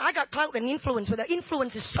say, you know, I got clout and influence. Where the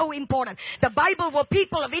influence is so important. The Bible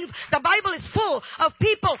the Bible is full of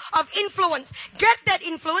people of influence. Get that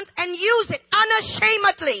influence and use it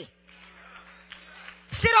unashamedly.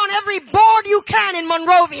 Sit on every board you can in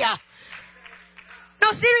Monrovia.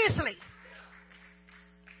 No, seriously.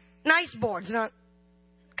 Nice boards, not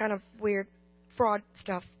kind of weird fraud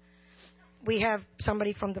stuff. We have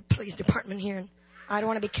somebody from the police department here, and I don't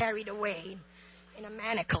want to be carried away in a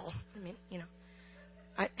manacle. I mean, you know,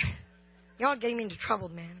 y'all getting me into trouble,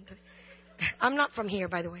 man. I'm not from here,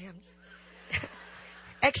 by the way.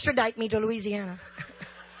 Extradite me to Louisiana.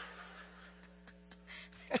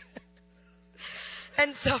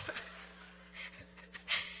 And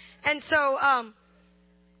so,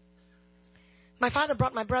 my father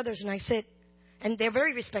brought my brothers, and I said, and they're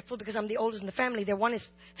very respectful because I'm the oldest in the family. One is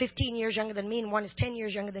 15 years younger than me, and one is 10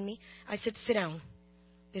 years younger than me. I said, sit down.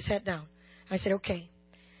 They sat down. I said, okay,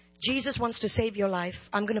 Jesus wants to save your life.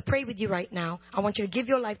 I'm going to pray with you right now. I want you to give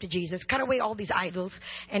your life to Jesus. Cut away all these idols,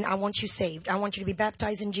 and I want you saved. I want you to be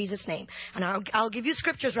baptized in Jesus' name. And I'll give you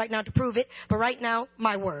scriptures right now to prove it, but right now,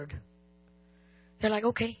 my word. They're like,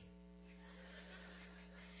 okay.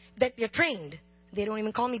 That they're trained. They don't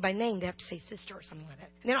even call me by name. They have to say sister or something like that.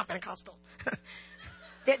 They're not Pentecostal.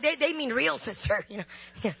 they mean real sister. You know.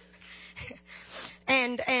 Yeah.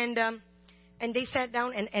 And they sat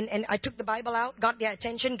down, and I took the Bible out, got their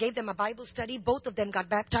attention, gave them a Bible study. Both of them got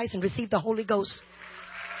baptized and received the Holy Ghost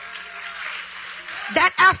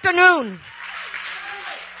that afternoon.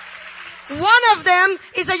 One of them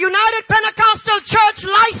is a United Pentecostal Church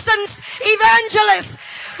licensed evangelist.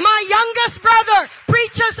 My youngest brother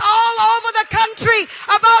preaches all over the country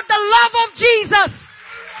about the love of Jesus.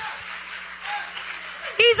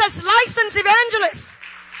 He's a licensed evangelist.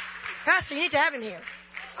 Pastor, you need to have him here.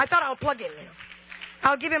 I thought I'll plug in.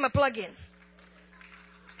 I'll give him a plug-in.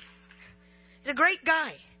 He's a great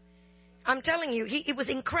guy. I'm telling you, it was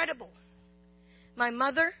incredible. My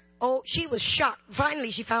mother, she was shocked.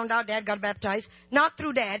 Finally, she found out Dad got baptized. Not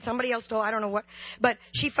through Dad. Somebody else told, I don't know what. But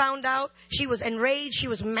she found out. She was enraged. She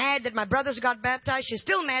was mad that my brothers got baptized. She's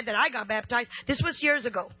still mad that I got baptized. This was years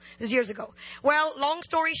ago. Well, long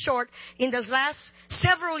story short, in the last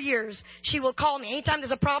several years, she will call me. Anytime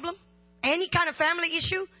there's a problem, any kind of family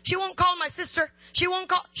issue, she won't call my sister.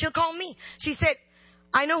 She'll call me. She said,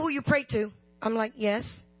 I know who you pray to. I'm like, yes.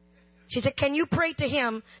 She said, can you pray to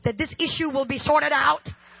him that this issue will be sorted out?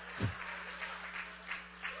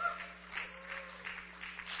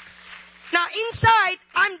 Now, inside,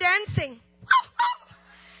 I'm dancing.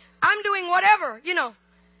 I'm doing whatever,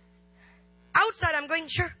 Outside, I'm going,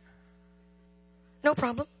 sure. No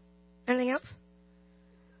problem. Anything else?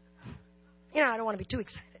 I don't want to be too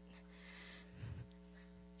excited.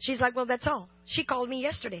 She's like, well, that's all. She called me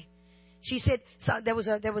yesterday. She said, so there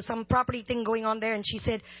was some property thing going on there, and she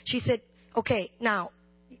said, okay, now,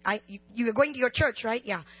 you are going to your church, right?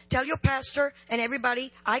 Yeah. Tell your pastor and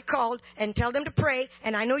everybody I called and tell them to pray,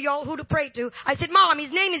 and I know y'all who to pray to. I said, Mom,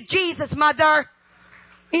 his name is Jesus, Mother.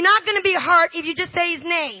 You're not going to be hurt if you just say his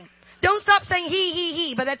name. Don't stop saying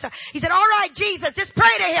he. But he said, all right, Jesus, just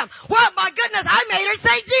pray to him. Well, my goodness, I made her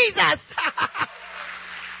say Jesus.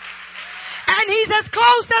 And he's as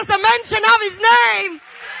close as the mention of his name.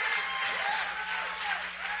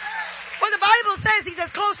 Well, the Bible says he's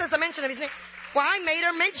as close as the mention of his name. Well, I made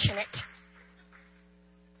her mention it.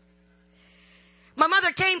 My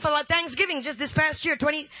mother came for Thanksgiving just this past year,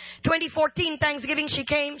 2014 Thanksgiving. She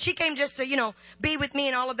came just to, be with me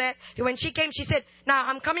and all of that. When she came, she said, now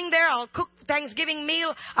I'm coming there. I'll cook Thanksgiving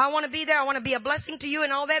meal. I want to be there. I want to be a blessing to you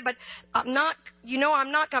and all that. But I'm not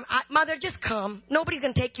coming. Mother, just come. Nobody's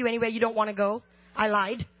going to take you anywhere you don't want to go. I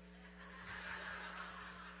lied.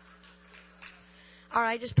 All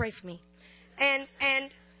right, just pray for me. And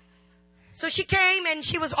so she came and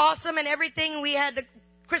she was awesome and everything. We had the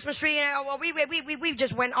Christmas tree. We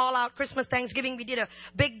just went all out. Christmas, Thanksgiving, we did a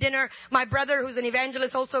big dinner. My brother, who's an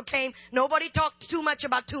evangelist, also came. Nobody talked too much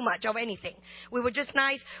of anything. We were just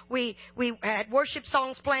nice. We had worship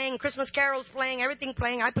songs playing, Christmas carols playing, everything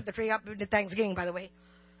playing. I put the tree up with the Thanksgiving, by the way.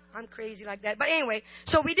 I'm crazy like that. But anyway,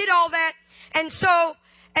 so we did all that. And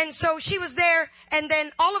so she was there, and then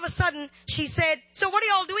all of a sudden she said, so what are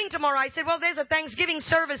y'all doing tomorrow? I said, well, there's a Thanksgiving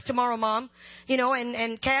service tomorrow, Mom.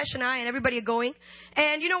 And Cash and I and everybody are going.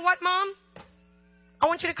 And you know what, Mom? I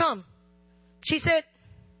want you to come. She said,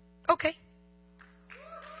 okay.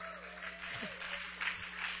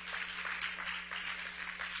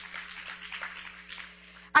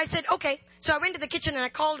 I said, okay. So I went to the kitchen and I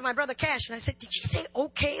called my brother Cash and I said, did she say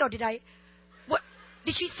okay or did I...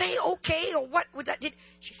 Did she say okay or what? Did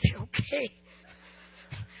she say okay?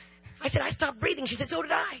 I said, I stopped breathing. She said, so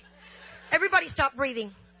did I. Everybody stopped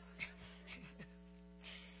breathing.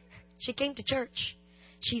 She came to church.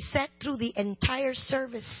 She sat through the entire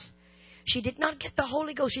service. She did not get the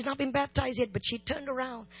Holy Ghost. She's not been baptized yet, but she turned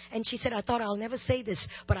around and she said, I thought I'll never say this,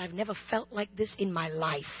 but I've never felt like this in my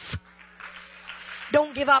life.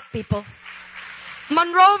 Don't give up, people.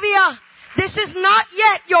 Monrovia, this is not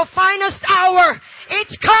yet your finest hour.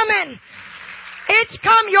 It's coming. It's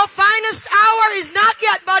come. Your finest hour is not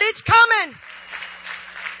yet, but it's coming.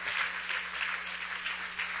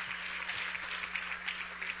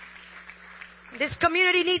 This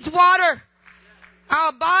community needs water.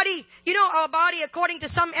 Our body, according to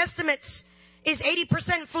some estimates, is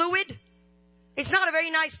 80% fluid. It's not a very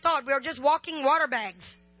nice thought. We are just walking water bags.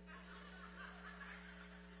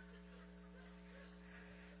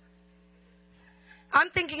 I'm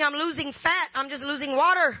thinking I'm losing fat. I'm just losing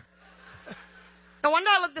water. No wonder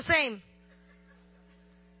I look the same.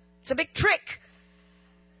 It's a big trick.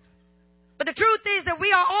 But the truth is that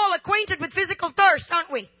we are all acquainted with physical thirst, aren't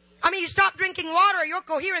we? I mean, you stop drinking water, your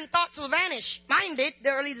coherent thoughts will vanish. Mine did.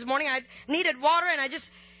 Early this morning, I needed water and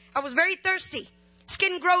I was very thirsty.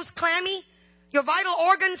 Skin grows clammy. Your vital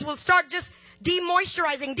organs will start just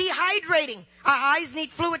demoisturizing, dehydrating. Our eyes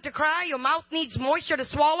need fluid to cry. Your mouth needs moisture to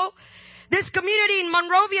swallow. This community in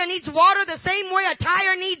Monrovia needs water the same way a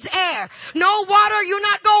tire needs air. No water, you're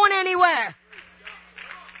not going anywhere.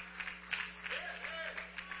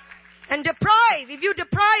 And if you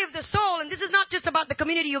deprive the soul, and this is not just about the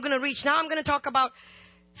community you're going to reach. Now I'm going to talk about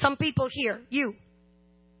some people here. You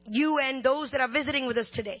and those that are visiting with us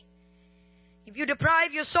today. If you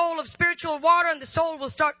deprive your soul of spiritual water, and the soul will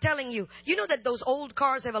start telling you. You know that those old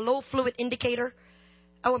cars have a low fluid indicator?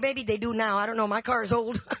 Oh, well, maybe they do now. I don't know. My car is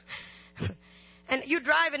old. And you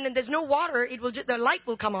drive and there's no water, the light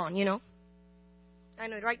will come on, you know. I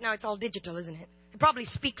know right now it's all digital, isn't it? It probably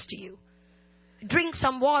speaks to you. Drink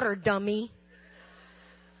some water, dummy.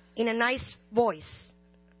 In a nice voice.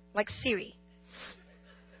 Like Siri.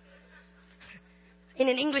 In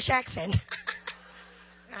an English accent.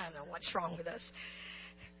 I don't know what's wrong with us.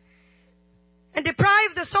 And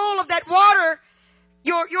deprive the soul of that water,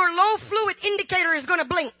 your low fluid indicator is going to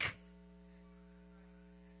blink.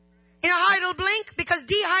 You know how it'll blink? Because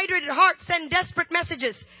dehydrated hearts send desperate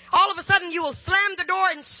messages. All of a sudden you will slam the door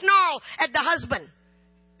and snarl at the husband.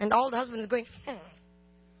 And all the husband is going,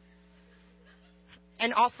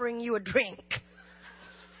 and offering you a drink.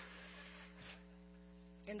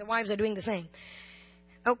 And the wives are doing the same.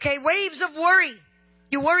 Okay, waves of worry.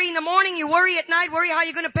 You worry in the morning, you worry at night, worry how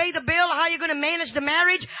you're going to pay the bill, how you're going to manage the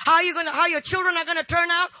marriage, how your children are going to turn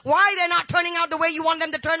out, why they're not turning out the way you want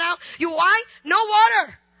them to turn out. Why? No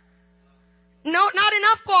water. No, not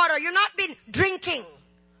enough water. You're not been drinking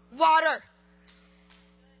water.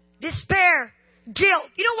 Despair. Guilt.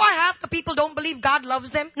 You know why half the people don't believe God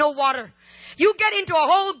loves them? No water. You get into a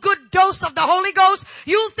whole good dose of the Holy Ghost,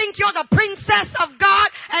 you'll think you're the princess of God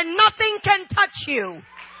and nothing can touch you.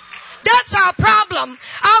 That's our problem.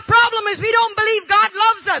 Our problem is we don't believe God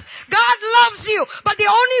loves us. God loves you. But the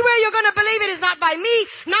only way you're going to believe it is not by me,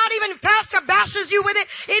 not even if Pastor bashes you with it.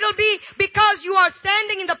 It'll be because you are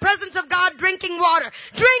standing in the presence of God drinking water.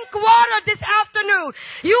 Drink water this afternoon.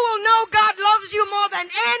 You will know God loves you more than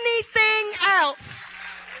anything else.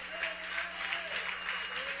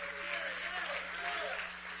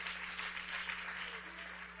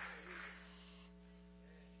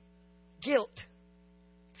 Guilt.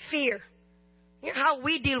 Fear. You know how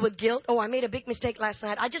we deal with guilt? Oh, I made a big mistake last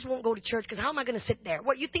night. I just won't go to church because how am I going to sit there?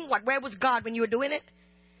 What, you think what? Where was God when you were doing it?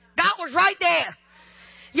 God was right there.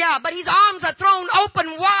 Yeah, but His arms are thrown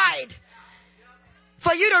open wide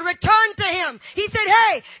for you to return to Him. He said,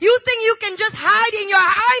 hey, you think you can just hide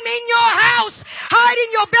I'm in your house. Hide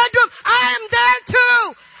in your bedroom. I am there too.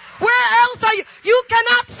 Where else are you? You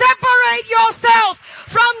cannot separate yourself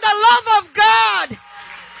from the love of God.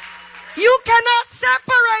 You cannot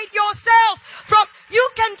separate yourself from, you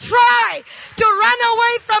can try to run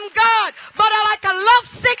away from God, but like a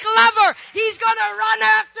lovesick lover, He's going to run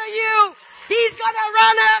after you. He's going to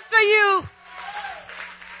run after you.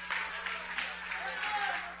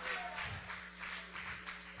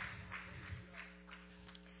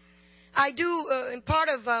 I do, part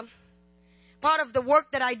of the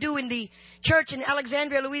work that I do in the church in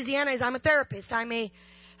Alexandria, Louisiana is I'm a therapist. I'm a,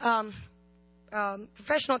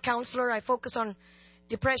 professional counselor. I focus on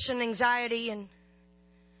depression, anxiety, and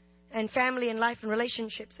family and life and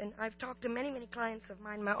relationships. And I've talked to many, many clients of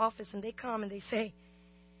mine in my office, and they come and they say,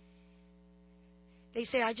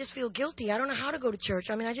 I just feel guilty. I don't know how to go to church.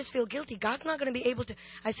 I just feel guilty. God's not going to be able to.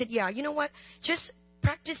 I said, yeah, you know what? Just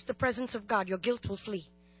practice the presence of God. Your guilt will flee.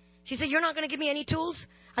 She said, you're not going to give me any tools?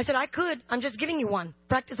 I said, I could. I'm just giving you one.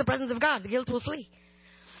 Practice the presence of God. The guilt will flee.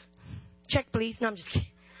 Check, please. No, I'm just kidding.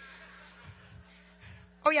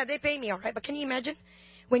 Oh, yeah, they pay me, all right. But can you imagine?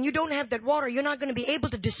 When you don't have that water, you're not going to be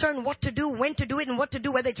able to discern what to do, when to do it, and what to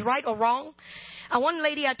do, whether it's right or wrong. One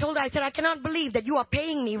lady, I told her, I said, I cannot believe that you are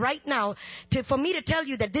paying me right now for me to tell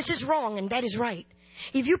you that this is wrong and that is right.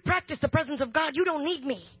 If you practice the presence of God, you don't need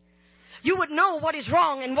me. You would know what is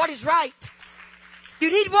wrong and what is right.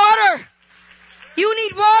 You need water. You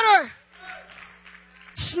need water.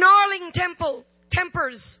 Snarling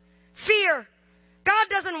tempers, fear.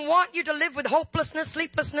 God doesn't want you to live with hopelessness,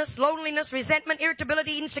 sleeplessness, loneliness, resentment,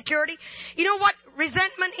 irritability, insecurity. You know what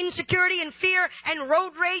resentment, insecurity, and fear and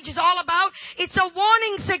road rage is all about? It's a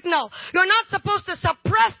warning signal. You're not supposed to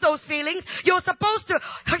suppress those feelings. You're supposed to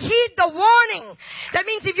heed the warning. That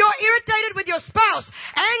means if you're irritated with your spouse,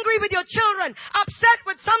 angry with your children, upset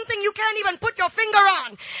with something you can't even put your finger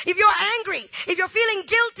on, if you're angry, if you're feeling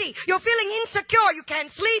guilty, you're feeling insecure, you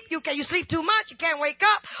can't sleep, you sleep too much, you can't wake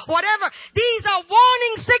up, whatever. These are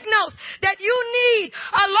warning signals that you need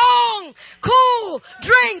a long, cool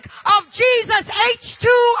drink of Jesus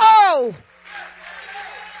H2O.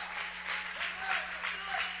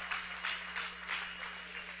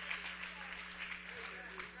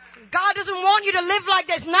 God doesn't want you to live like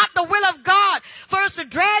this. Not the will of God for us to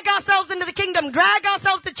drag ourselves into the kingdom, drag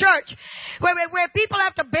ourselves to church, where people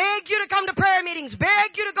have to beg you to come to prayer meetings,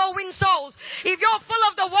 beg you to go win souls. If you're full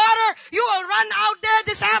of the water, you will run out there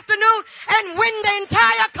this afternoon and win the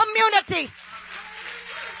entire community.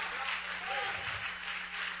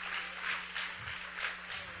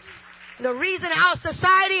 The reason our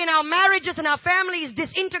society and our marriages and our family is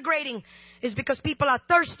disintegrating is because people are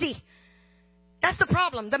thirsty. That's the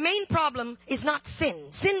problem. The main problem is not sin.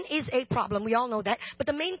 Sin is a problem. We all know that. But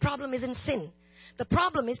the main problem isn't sin. The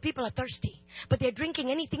problem is people are thirsty. But they're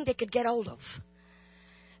drinking anything they could get hold of.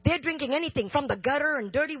 They're drinking anything from the gutter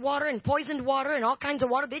and dirty water and poisoned water and all kinds of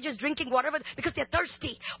water. They're just drinking whatever because they're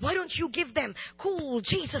thirsty. Why don't you give them cool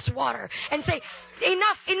Jesus water and say,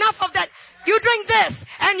 enough of that. You drink this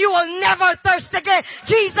and you will never thirst again.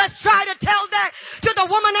 Jesus tried to tell that to the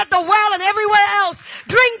woman at the well and everywhere else.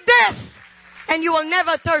 Drink this and you will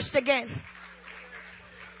never thirst again.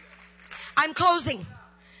 I'm closing.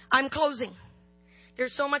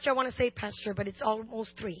 There's so much I want to say, Pastor, but it's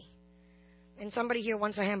almost 3. And somebody here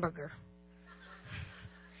wants a hamburger.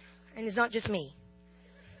 And it's not just me.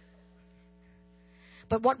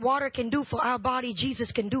 But what water can do for our body,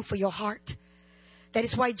 Jesus can do for your heart. That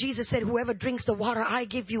is why Jesus said, whoever drinks the water I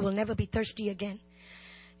give you will never be thirsty again.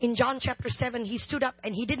 In John chapter 7, he stood up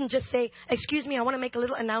and he didn't just say, excuse me, I want to make a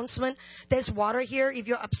little announcement. There's water here. If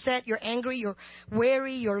you're upset, you're angry, you're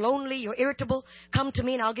weary, you're lonely, you're irritable, come to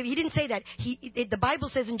me and I'll give you. He didn't say that. The Bible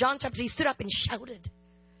says in John chapter, he stood up and shouted.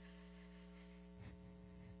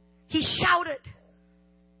 He shouted.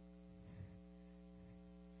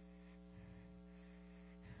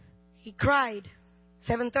 He cried.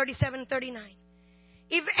 7:37:39.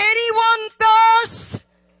 If anyone thirsts,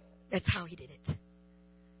 that's how he did it.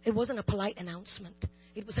 It wasn't a polite announcement.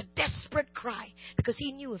 It was a desperate cry because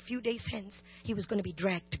he knew a few days hence he was going to be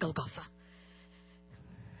dragged to Golgotha.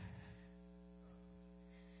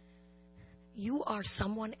 You are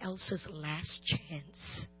someone else's last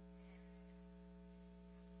chance.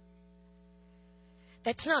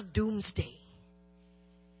 That's not doomsday.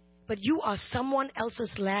 But you are someone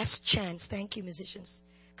else's last chance. Thank you, musicians.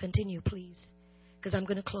 Continue, please. Because I'm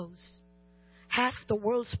going to close. Half the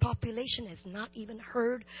world's population has not even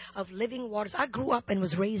heard of living waters. I grew up and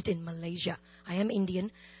was raised in Malaysia. I am Indian,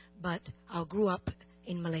 but I grew up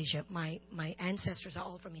in Malaysia. My ancestors are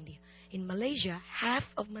all from India. In Malaysia, half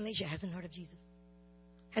of Malaysia hasn't heard of Jesus.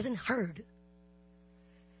 Hasn't heard.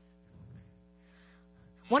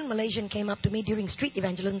 One Malaysian came up to me during street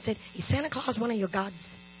evangelism and said, is Santa Claus one of your gods?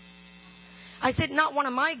 I said, not one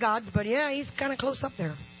of my gods, but yeah, he's kind of close up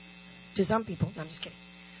there to some people. No, I'm just kidding.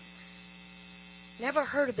 Never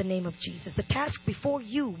heard of the name of Jesus. The task before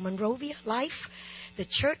you, Monrovia Life, the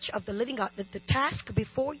Church of the Living God, the task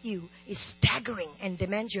before you is staggering and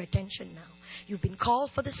demands your attention now. You've been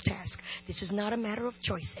called for this task. This is not a matter of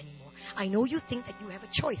choice anymore. I know you think that you have a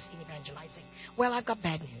choice in evangelizing. Well, I've got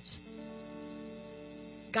bad news.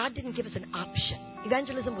 God didn't give us an option.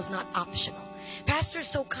 Evangelism was not optional. Pastors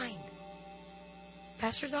so kind.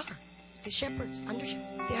 Pastors are. The shepherds, under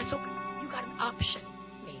shepherds. They are so kind. You got an option,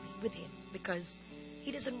 maybe, with him. Because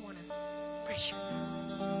he doesn't want to pressure.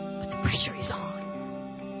 But the pressure is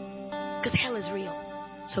on. Because hell is real.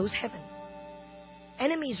 So is heaven.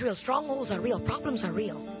 Enemy is real. Strongholds are real. Problems are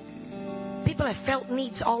real. People have felt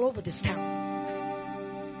needs all over this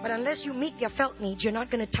town. But unless you meet their felt needs, you're not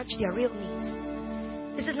going to touch their real needs.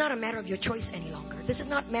 This is not a matter of your choice any longer. This is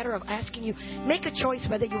not a matter of asking you, make a choice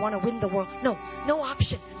whether you want to win the world. No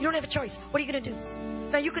option. You don't have a choice. What are you going to do?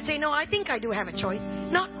 Now you could say, no, I think I do have a choice.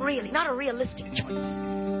 Not really. Not a realistic choice.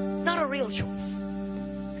 Not a real choice.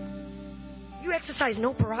 You exercise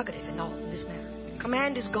no prerogative in all in this matter.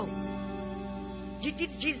 Command is go.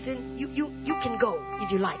 Jesus said, you can go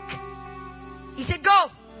if you like. He said,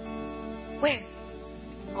 go. Where?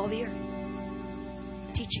 All the earth.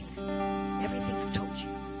 Teaching everything I've told you.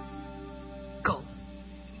 Go.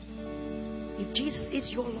 If Jesus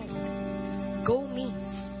is your Lord, go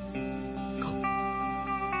means go.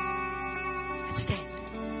 Let's stand.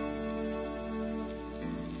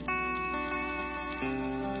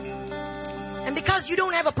 And because you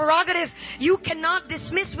don't have a prerogative, you cannot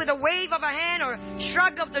dismiss with a wave of a hand or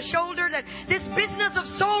shrug of the shoulder that this business of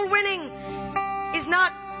soul winning is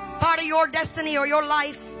not part of your destiny or your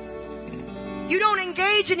life. You don't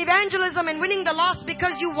engage in evangelism and winning the lost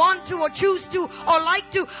because you want to or choose to or like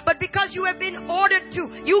to, but because you have been ordered to.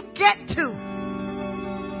 You get to.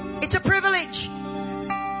 It's a privilege.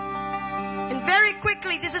 And very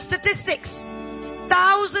quickly, this is statistics.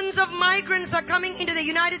 Thousands of migrants are coming into the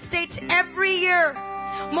United States every year.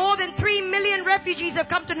 More than 3 million refugees have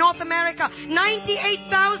come to North America.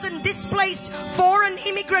 98,000 displaced foreign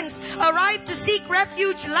immigrants arrived to seek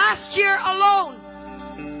refuge last year alone.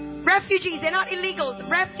 Refugees, they're not illegals.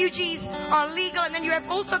 Refugees are legal. And then you have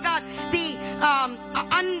also got the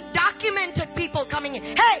undocumented people coming in.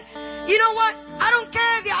 Hey, you know what? I don't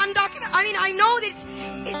care if they're undocumented. I mean, I know that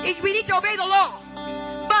we need to obey the law.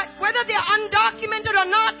 But whether they're undocumented or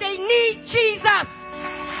not, they need Jesus.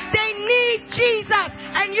 They need Jesus.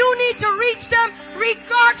 And you need to reach them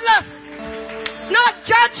regardless. Not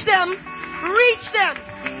judge them, reach them.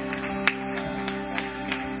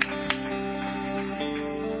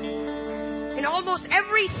 In almost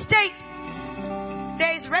every state,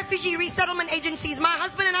 there's refugee resettlement agencies. My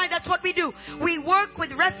husband and I, that's what we do. We work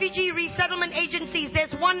with refugee resettlement agencies.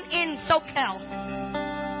 There's one in SoCal.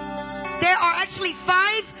 There are actually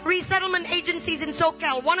 5 resettlement agencies in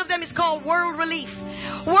SoCal. One of them is called World Relief.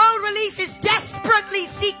 World Relief is desperately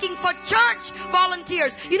seeking for church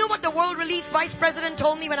volunteers. You know what the World Relief vice president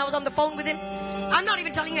told me when I was on the phone with him? I'm not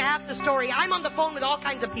even telling you half the story. I'm on the phone with all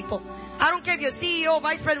kinds of people. I don't care if you're CEO,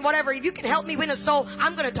 vice president, whatever. If you can help me win a soul,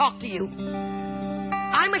 I'm going to talk to you.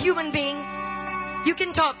 I'm a human being. You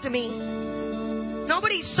can talk to me.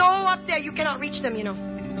 Nobody's so up there you cannot reach them, you know.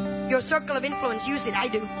 Your circle of influence, use it. I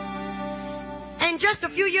do. And just a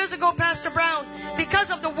few years ago, Pastor Brown, because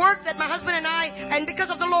of the work that my husband and I, and because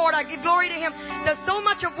of the Lord, I give glory to Him, there's so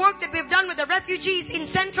much of work that we've done with the refugees in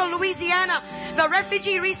central Louisiana. The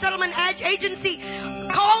Refugee Resettlement Agency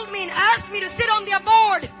called me and asked me to sit on their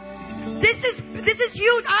board. This is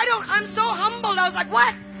huge. I'm so humbled. I was like,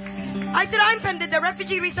 what? I said, the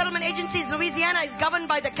Refugee Resettlement Agency in Louisiana is governed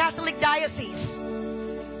by the Catholic Diocese.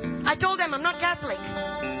 I told them I'm not Catholic.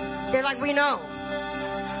 They're like, we know.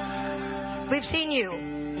 We've seen you.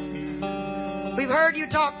 We've heard you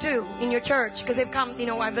talk too in your church because they've come, you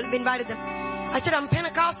know, I've invited them. I said, I'm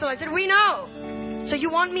Pentecostal. I said, we know. So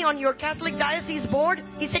you want me on your Catholic Diocese board?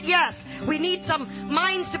 He said, yes. We need some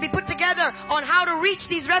minds to be put together on how to reach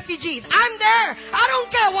these refugees. I'm there. I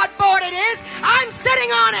don't care what board it is. I'm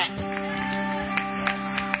sitting on it.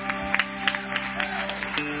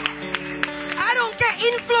 I don't care.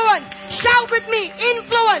 Influence. Shout with me.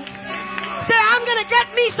 Influence. Say, I'm going to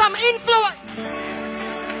get me some influence.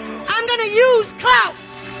 I'm going to use clout.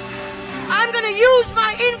 I'm going to use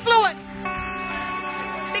my influence.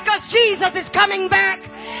 Because Jesus is coming back.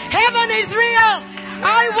 Heaven is real.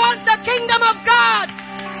 I want the kingdom of God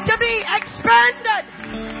to be expanded.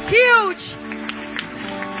 Huge.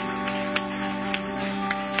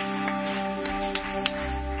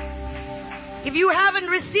 If you haven't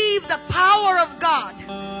received the power of God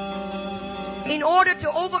in order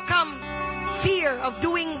to overcome fear of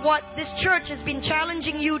doing what this church has been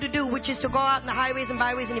challenging you to do, which is to go out in the highways and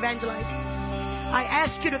byways and evangelize, I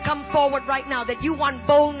ask you to come forward right now that you want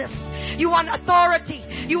boldness, you want authority,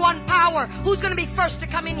 you want power. Who's going to be first to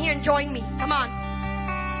come in here and join me? Come on.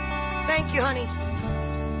 Thank you, honey.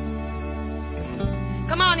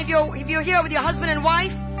 Come on, if you're here with your husband and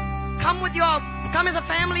wife, come as a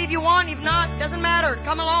family if you want. If not, doesn't matter.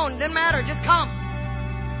 Come alone, doesn't matter. Just come.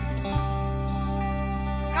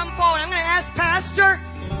 Come forward. I'm going to ask Pastor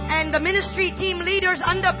and the ministry team leaders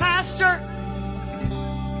under Pastor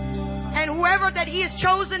and whoever that he has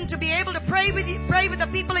chosen to be able to pray with you, pray with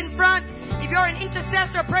the people in front. If you're an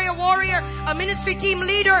intercessor, prayer warrior, a ministry team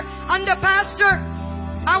leader under Pastor,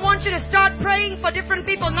 I want you to start praying for different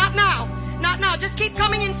people. Not now. Just keep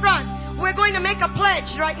coming in front. We're going to make a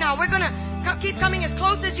pledge right now. We're going to keep coming as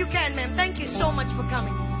close as you can, ma'am. Thank you so much for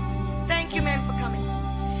coming. Thank you, ma'am, for coming.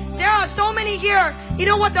 There are so many here. You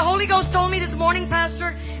know what the Holy Ghost told me this morning,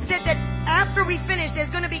 Pastor? He said that after we finish,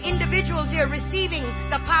 there's going to be individuals here receiving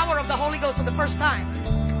the power of the Holy Ghost for the first time.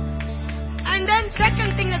 And then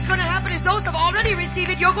second thing that's going to happen is those who have already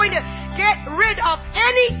received it, you're going to get rid of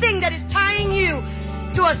anything that is tying you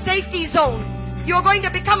to a safety zone. You're going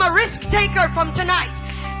to become a risk taker from tonight.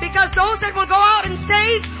 Because those that will go out and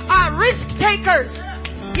save are risk takers.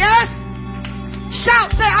 Yes?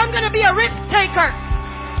 Shout, say, I'm going to be a risk taker.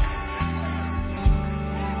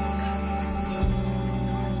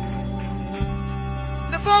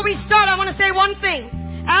 Before we start, I want to say one thing.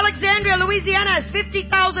 Alexandria, Louisiana has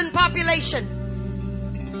 50,000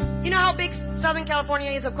 population. You know how big Southern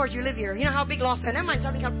California is? Of course, you live here. You know how big Los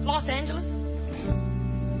Angeles?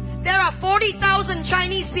 There are 40,000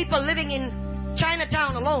 Chinese people living in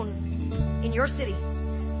Chinatown alone in your city.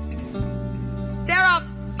 There are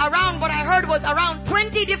around, what I heard was around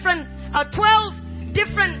 12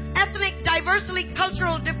 different ethnic, diversely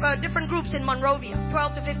cultural different groups in Monrovia.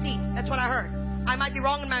 12 to 15. That's what I heard. I might be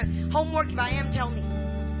wrong in my homework. If I am, tell me.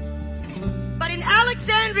 But in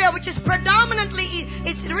Alexandria, which is predominantly,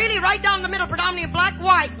 it's really right down the middle, predominantly black,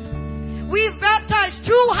 white, we've baptized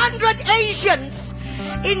 200 Asians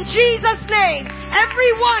in Jesus' name.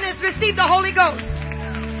 Everyone has received the Holy Ghost.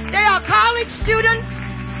 They are college students.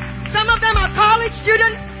 Some of them are college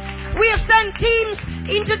students. We have sent teams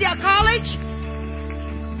into their college.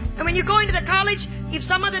 And when you go into the college, if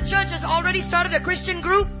some other church has already started a Christian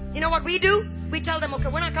group, you know what we do? We tell them,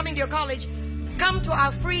 okay, we're not coming to your college. Come to our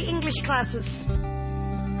free English classes.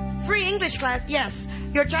 Free English class, yes.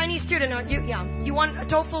 You're a Chinese student, aren't you? Yeah. You want a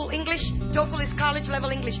TOEFL English? TOEFL is college level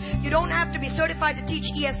English. You don't have to be certified to teach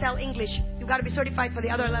ESL English. You've got to be certified for the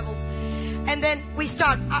other levels. And then we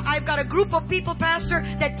start. I've got a group of people, Pastor,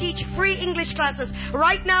 that teach free English classes.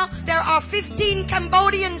 Right now, there are 15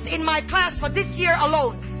 Cambodians in my class for this year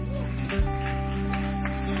alone.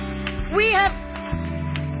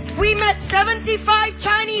 We met 75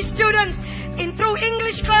 Chinese students through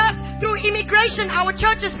English class, through immigration. Our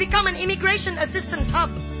church has become an immigration assistance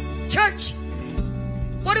hub. Church.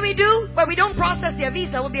 What do? Well, we don't process their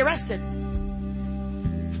visa. We'll be arrested.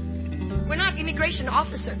 We're not immigration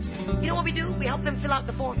officers. You know what we do? We help them fill out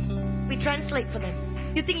the forms. We translate for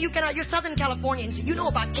them. You think you cannot? You're Southern Californians. You know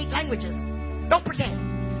about 8 languages. Don't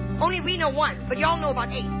pretend. Only we know 1, but y'all know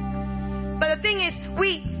about 8. But the thing is,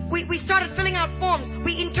 we started filling out forms.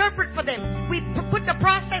 We interpret for them. We put the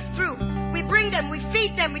process through. We bring them. We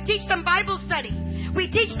feed them. We teach them Bible study. We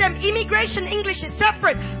teach them immigration English is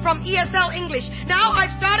separate from ESL English. Now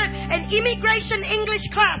I've started an immigration English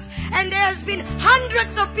class, and there's been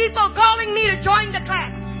hundreds of people calling me to join the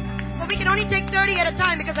class. But we can only take 30 at a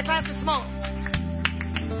time because the class is small.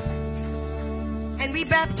 And we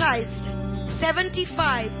baptized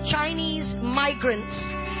 75 Chinese migrants.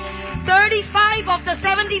 35 of the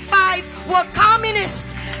 75 were communists.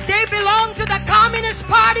 They belong to the Communist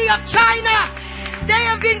Party of China. They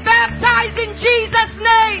have been baptized in Jesus'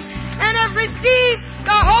 name and have received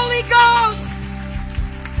the Holy Ghost.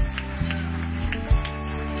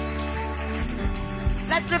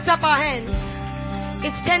 Let's lift up our hands.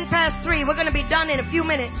 It's 3:10. We're going to be done in a few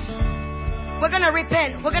minutes. We're going to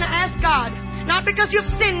repent. We're going to ask God, not because you've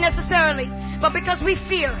sinned necessarily, but because we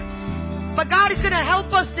fear. But God is going to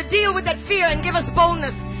help us to deal with that fear and give us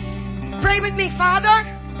boldness. Pray with me, Father,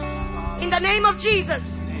 in the name of Jesus.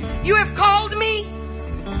 You have called me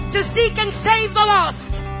to seek and save the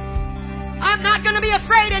lost. I'm not going to be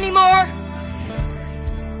afraid anymore.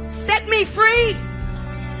 Set me free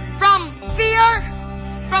from fear,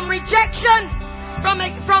 from rejection, from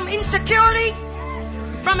insecurity,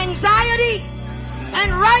 from anxiety.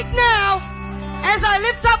 And right now, as I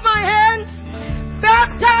lift up my hands,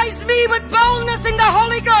 baptize me with boldness in the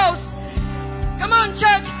Holy Ghost. Come on,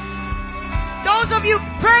 church. Those of you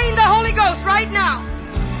pray in the Holy Ghost right now.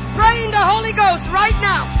 Pray in the Holy Ghost right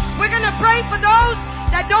now. We're going to pray for those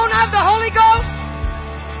that don't have the Holy Ghost.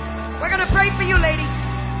 We're going to pray for you, lady.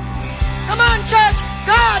 Come on, church.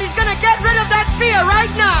 God is going to get rid of that fear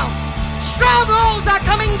right now. Strongholds are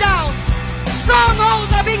coming down.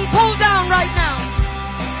 Strongholds are being pulled down right now.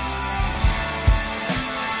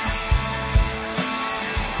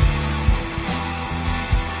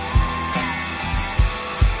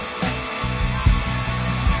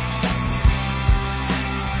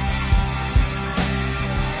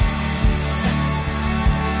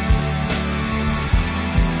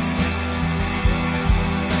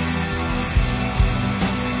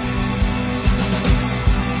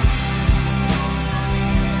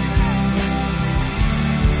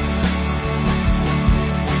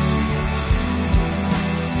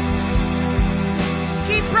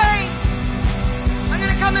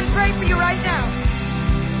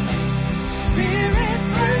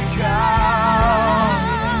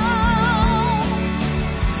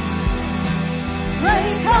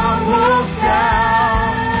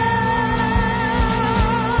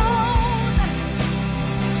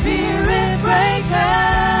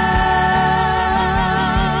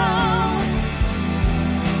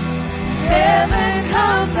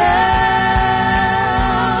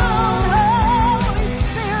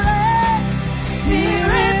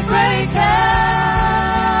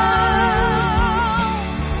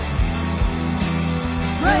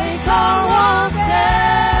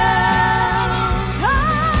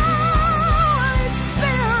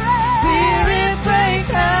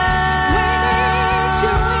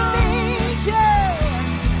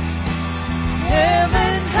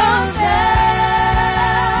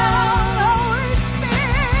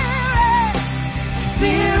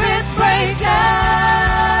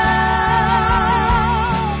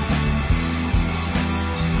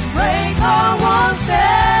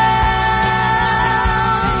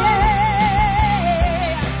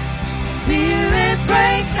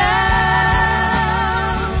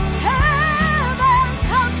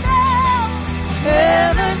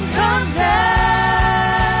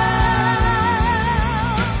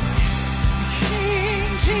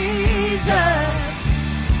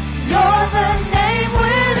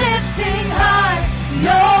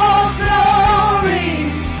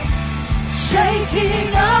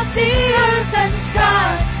 shaking up the earth and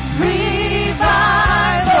sky. Revival.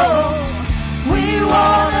 We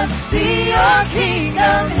want to see your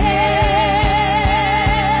kingdom here.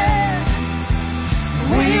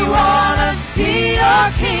 We want to see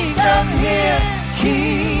your kingdom here.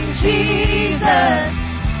 King Jesus,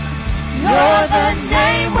 you're the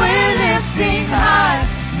name we're lifting high.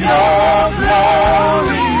 Your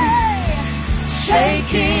glory,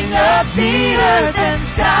 shaking up the earth and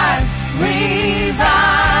sky.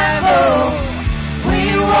 Revival,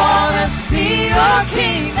 we want to see your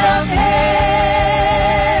kingdom here.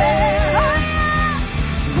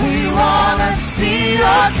 We want to see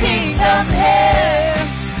your kingdom here.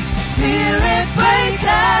 Spirit, break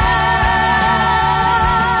out.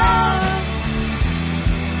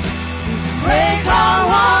 Break our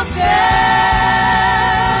walls down.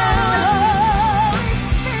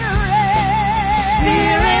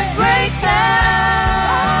 Spirit, break down.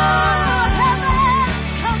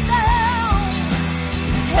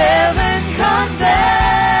 Heaven come down.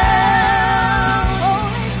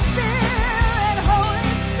 Holy Spirit,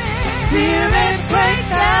 Spirit, break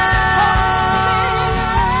down.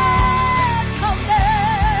 Come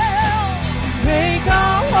down. Break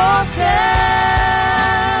our walls down.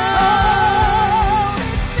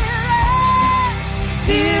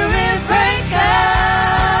 Spirit, break out.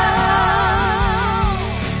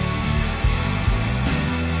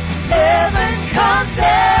 Heaven come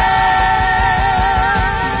down.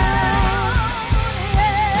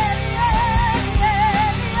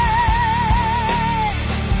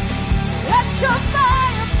 Let your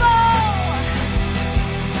fire fall.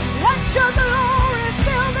 Let your glory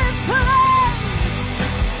fill this place.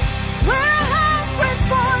 We're hungry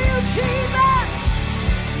for you, Jesus.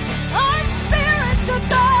 Our spirits are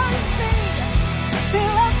thirsty.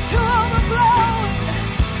 Fill us to overflowing.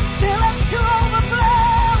 Fill us to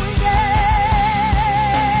overflowing, yeah.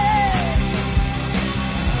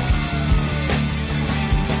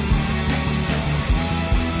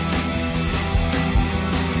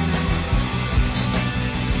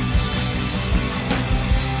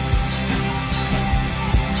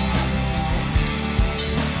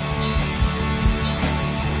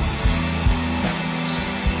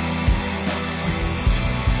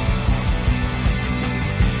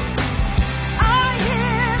 I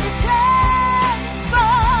hear the chains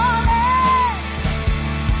falling.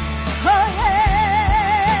 Oh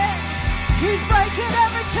yeah, He's breaking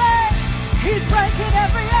every chain. He's breaking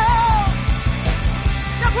every yoke.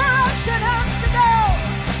 Depression has to go.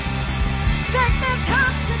 Sickness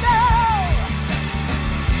has to go.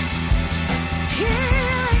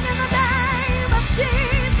 Healing in the name of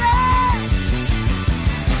Jesus.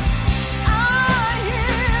 I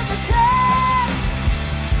hear the chains.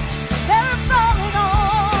 They're falling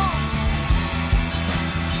off.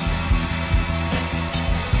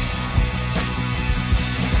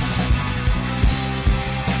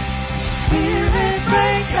 Spirit,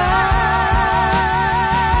 break out.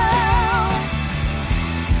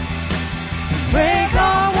 Break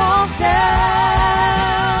our walls down.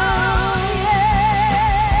 Yeah.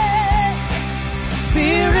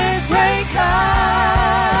 Spirit, break out.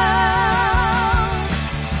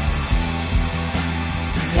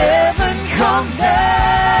 Heaven come down.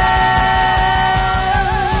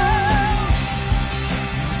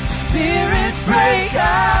 Spirit, break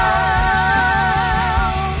out.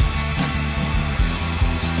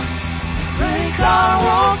 Break our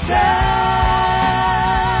walls down.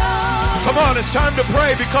 Come on, it's time to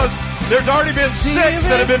pray because there's already been 6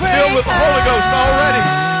 that have been filled with the Holy Ghost already.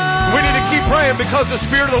 We need to keep praying because the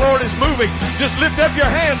Spirit of the Lord is moving. Just lift up your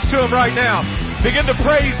hands to Him right now. Begin to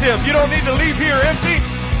praise Him. You don't need to leave here empty.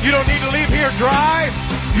 You don't need to leave here dry.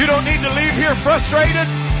 You don't need to leave here frustrated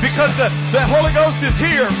because the Holy Ghost is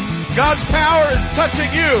here. God's power is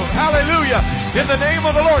touching you. Hallelujah. In the name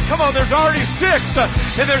of the Lord. Come on, there's already 6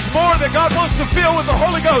 and there's more that God wants to fill with the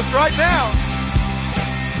Holy Ghost right now.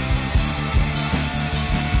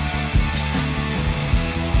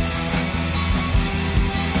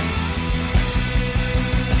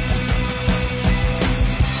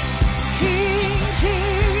 King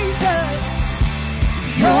Jesus,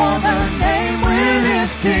 you're the name we're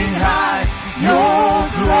lifting high. Your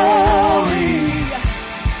glory,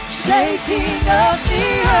 shaking up the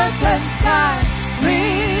earth and sky.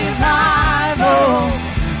 Revival,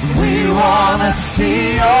 we want to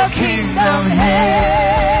see your kingdom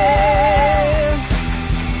here.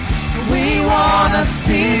 We want to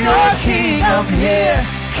see your kingdom here.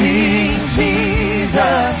 King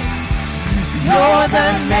Jesus, you're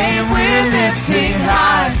the name we're lifting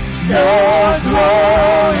high. Your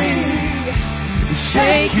glory,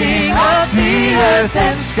 shaking up the earth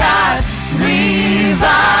and sky.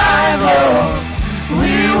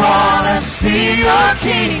 see your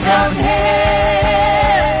kingdom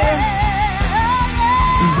here.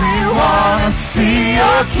 We want to see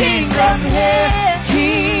your kingdom here.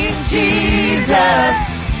 King Jesus,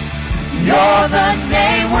 you're the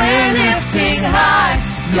name we're lifting high.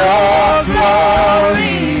 Your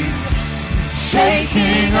glory,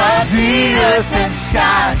 shaking of the earth and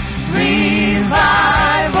sky.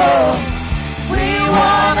 Revival, we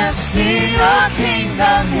want to see your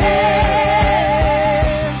kingdom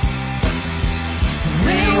here.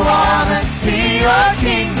 We want to see your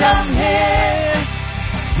kingdom here.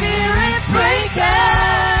 Spirit, break out.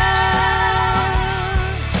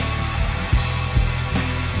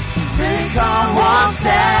 Break our walls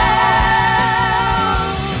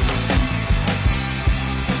down.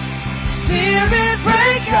 Spirit,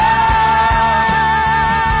 break out.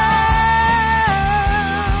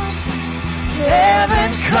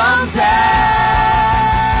 Heaven, come down.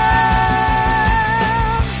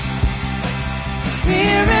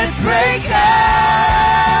 Spirit, break out.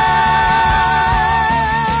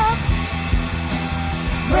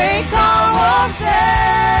 Break our walls down.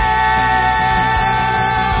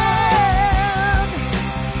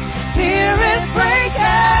 Spirit, break out.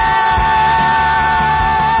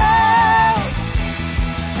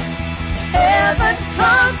 Heaven,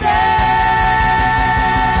 come down.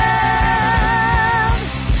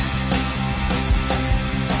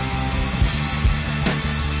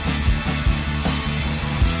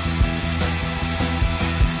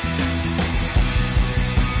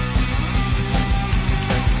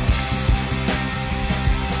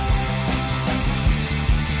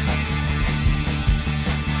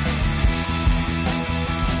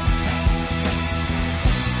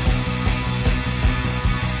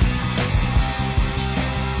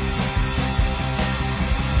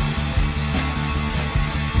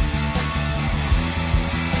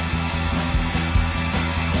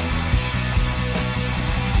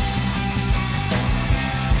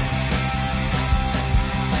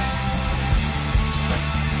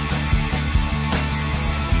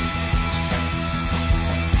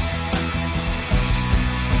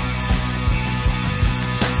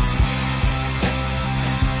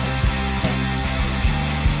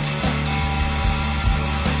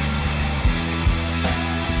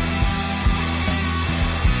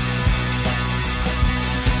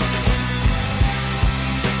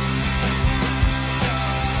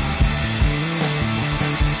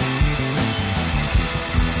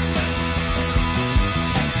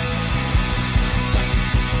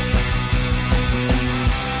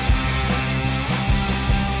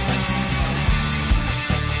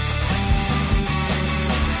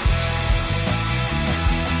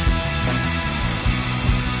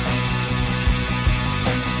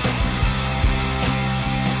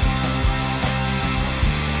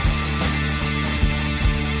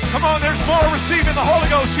 Come on, there's more receiving the Holy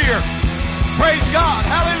Ghost here. Praise God.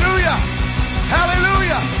 Hallelujah.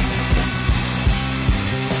 Hallelujah.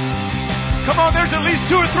 Come on, there's at least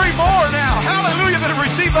 2 or 3 more now. Hallelujah, that have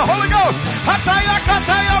received the Holy Ghost.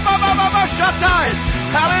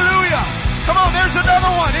 Hallelujah. Come on, there's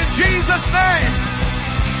another one in Jesus' name.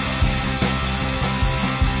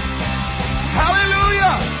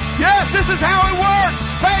 Hallelujah. Yes, this is how it works.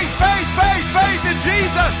 Faith, faith, faith, faith in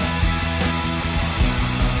Jesus.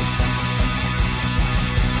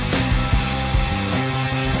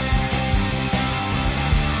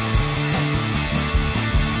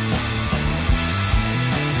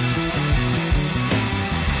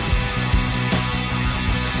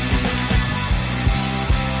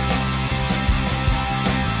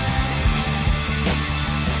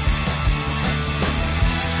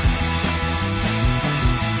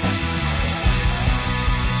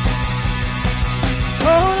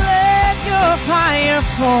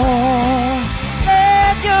 Fall,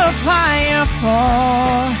 let your fire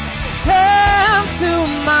fall. Come to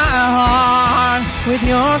my heart with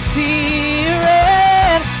your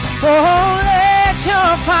spirit. Oh, let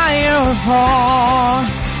your fire fall.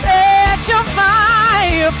 Let your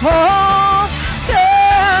fire fall.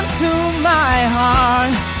 Come to my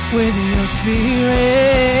heart with your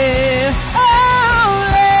spirit. Oh,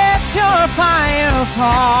 let your fire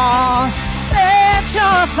fall. Let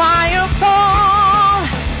your fire fall.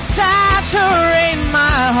 Saturate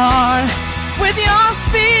my heart with your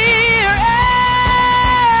spirit.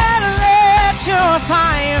 Let your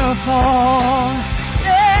fire fall.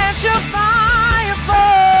 Let your fire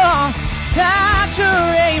fall.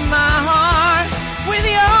 Saturate my heart with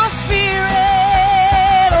your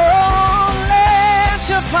spirit. Oh, let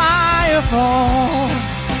your fire fall.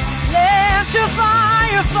 Let your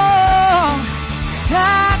fire fall.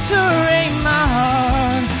 Saturate my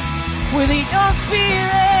heart with your spirit.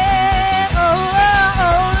 Oh,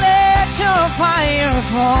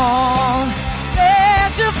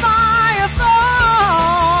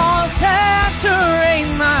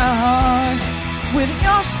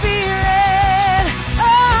 Spirit,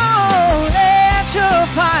 oh, let your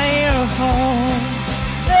fire fall.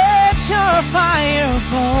 Let your fire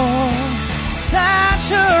fall.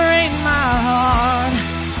 Saturate my heart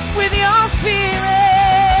with your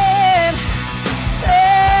Spirit.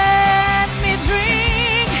 Let me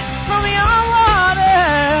drink from your water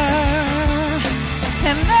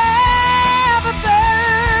and never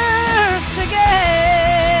thirst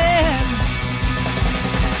again.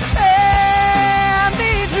 Let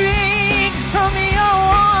me drink from your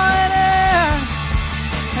water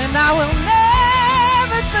and I will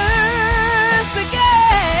never thirst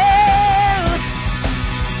again.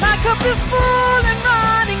 My cup is full and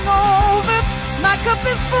running over. My cup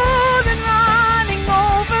is full and running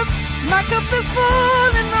over. My cup is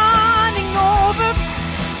full and running over.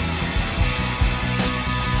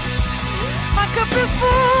 My cup is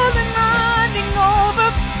full and running over.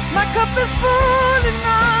 My cup is full and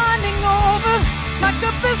running over. My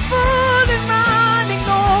cup is full and running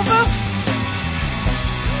over.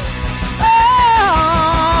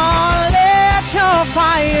 Oh, let your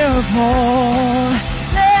fire fall.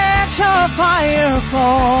 Let your fire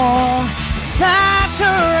fall.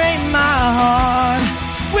 Saturate my heart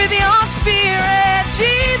with your Spirit,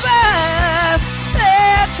 Jesus.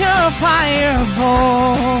 Let your fire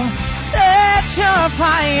fall. Let your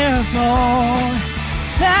fire fall.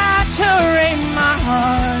 Saturate my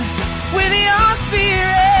heart with your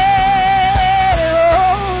Spirit.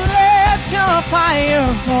 Oh, let your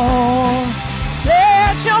fire fall.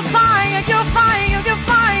 Let your fire, your fire, your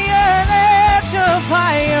fire. Let your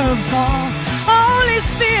fire fall. Holy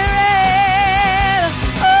Spirit,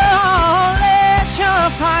 oh, let your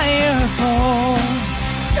fire fall.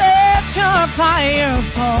 Let your fire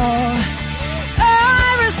fall.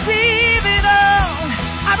 I receive it all.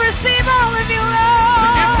 I receive all of you, Lord.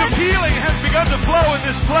 The gift of healing has begun to flow in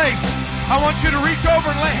this place. I want you to reach over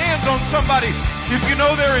and lay hands on somebody. If you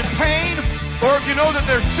know they're in pain or if you know that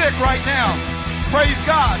they're sick right now. Praise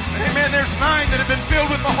God. Amen. There's 9 that have been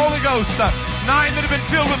filled with the Holy Ghost. 9 that have been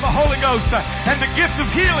filled with the Holy Ghost. And the gift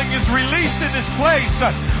of healing is released in this place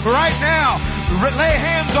right now. Lay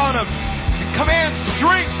hands on them. Command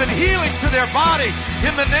strength and healing to their body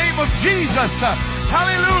in the name of Jesus.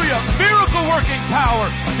 Hallelujah. Miracle working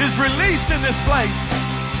power is released in this place.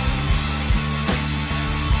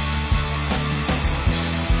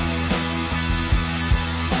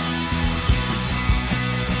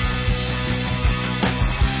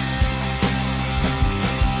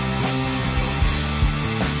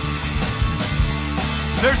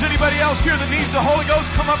 If there's anybody else here that needs the Holy Ghost,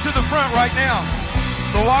 come up to the front right now.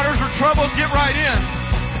 The waters are troubled, get right in.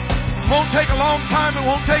 It won't take a long time, it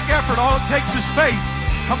won't take effort. All it takes is faith.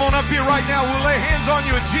 Come on up here right now. We'll lay hands on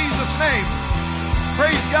you in Jesus' name.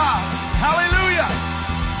 Praise God. Hallelujah.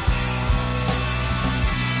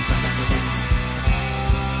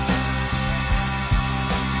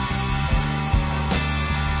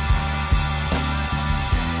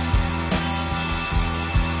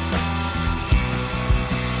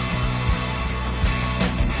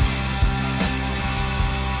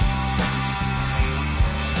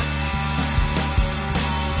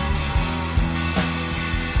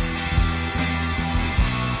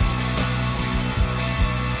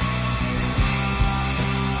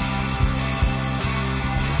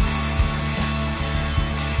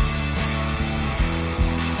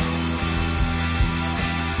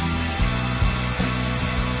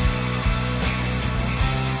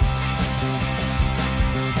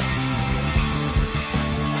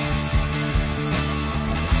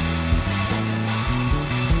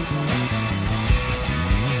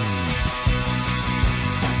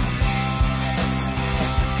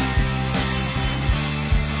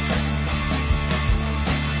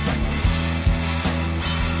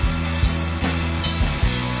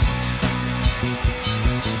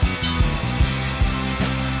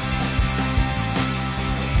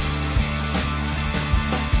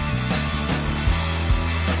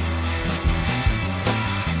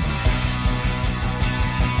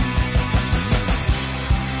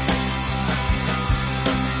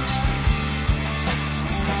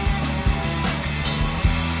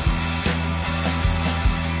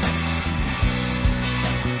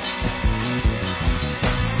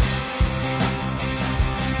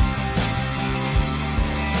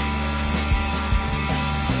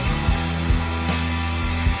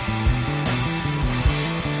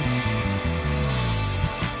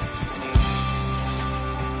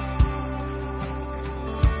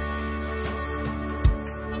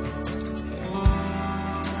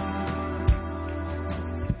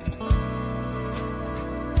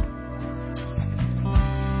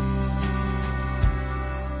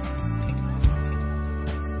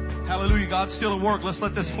 Hallelujah. God's still at work. Let's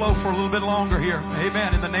let this flow for a little bit longer here.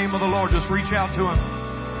 Amen. In the name of the Lord, just reach out to Him.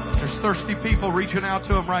 There's thirsty people reaching out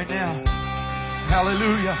to Him right now.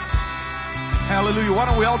 Hallelujah. Hallelujah. Why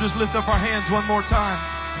don't we all just lift up our hands one more time?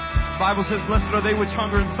 The Bible says, blessed are they which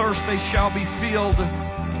hunger and thirst, they shall be filled.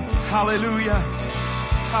 Hallelujah.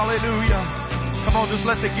 Hallelujah. Come on, just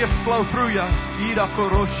let the gift flow through you.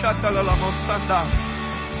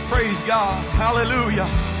 Praise God. Hallelujah.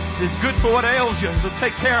 It's good for what ails you to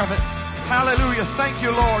take care of it. Hallelujah. Thank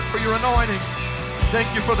you, Lord, for your anointing.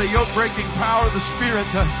 Thank you for the yoke-breaking power of the Spirit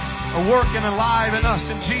working alive in us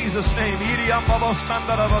in Jesus' name. Hallelujah.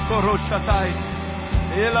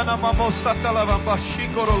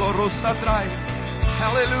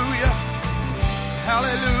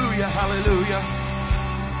 Hallelujah. Hallelujah.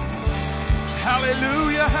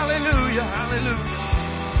 Hallelujah. Hallelujah. Hallelujah.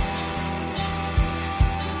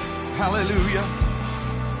 Hallelujah.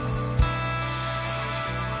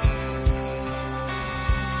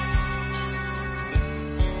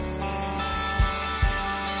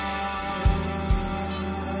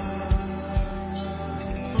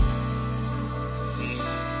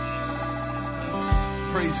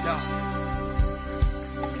 Praise God.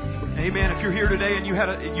 Amen. If you're here today and you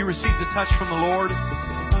received a touch from the Lord,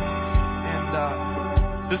 and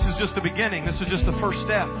this is just the beginning. This is just the first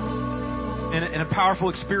step in a powerful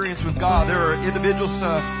experience with God. There are individuals,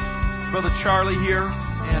 Brother Charlie here,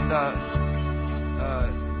 and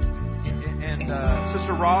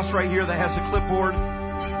Sister Ross right here that has a clipboard.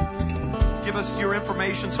 Give us your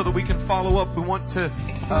information so that we can follow up. We want to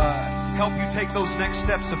help you take those next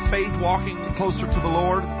steps of faith, walking closer to the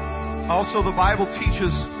Lord. Also, the Bible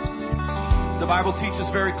teaches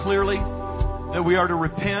very clearly that we are to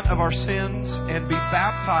repent of our sins and be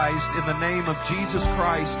baptized in the name of Jesus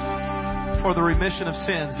Christ for the remission of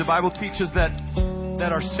sins. The Bible teaches that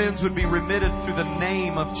our sins would be remitted through the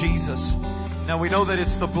name of Jesus. Now, we know that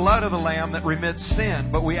it's the blood of the Lamb that remits sin,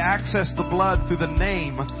 but we access the blood through the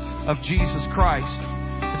name of Jesus Christ.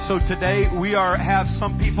 And so today we have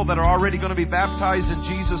some people that are already going to be baptized in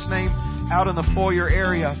Jesus' name out in the foyer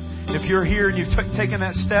area. If you're here and you've taken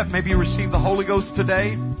that step, maybe you received the Holy Ghost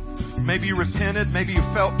today, maybe you repented, maybe you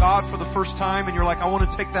felt God for the first time and you're like, I want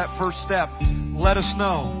to take that first step. Let us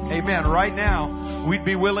know. Amen. Right now, we'd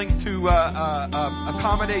be willing to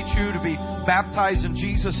accommodate you to be baptized in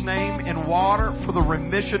Jesus' name in water for the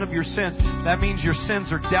remission of your sins. That means your sins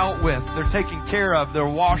are dealt with. They're taken care of. They're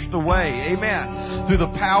washed away. Amen. Through the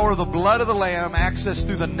power of the blood of the Lamb, access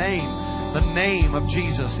through the name of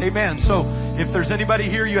Jesus. Amen. So if there's anybody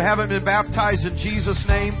here, you haven't been baptized in Jesus'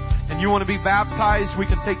 name, and you want to be baptized, we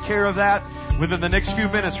can take care of that within the next few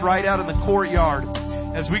minutes right out in the courtyard.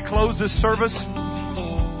 As we close this service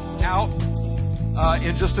out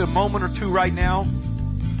in just a moment or two right now,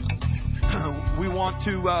 we want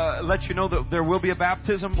to let you know that there will be a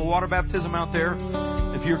baptism, a water baptism out there.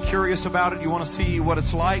 If you're curious about it, you want to see what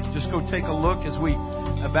it's like, just go take a look as we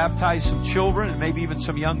baptize some children and maybe even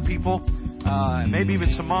some young people, maybe even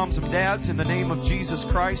some moms and dads in the name of Jesus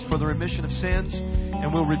Christ for the remission of sins.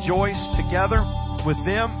 And we'll rejoice together with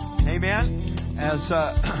them. Amen. As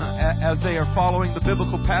they are following the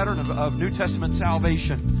biblical pattern of New Testament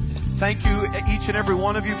salvation. Thank you, each and every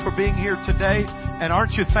one of you, for being here today. And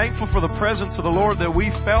aren't you thankful for the presence of the Lord that we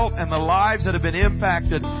felt and the lives that have been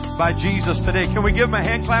impacted by Jesus today? Can we give Him a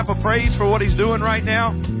hand clap of praise for what He's doing right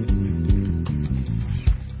now?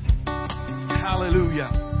 Hallelujah.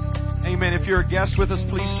 Amen. If you're a guest with us,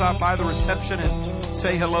 please stop by the reception and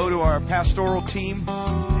say hello to our pastoral team.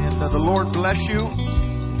 And the Lord bless you.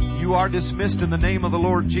 You are dismissed in the name of the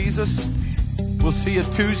Lord Jesus. We'll see you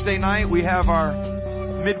Tuesday night. We have our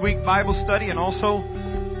midweek Bible study. And also,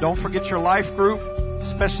 don't forget your life group,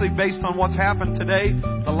 especially based on what's happened today.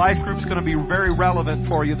 The life group's going to be very relevant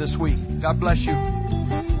for you this week. God bless you.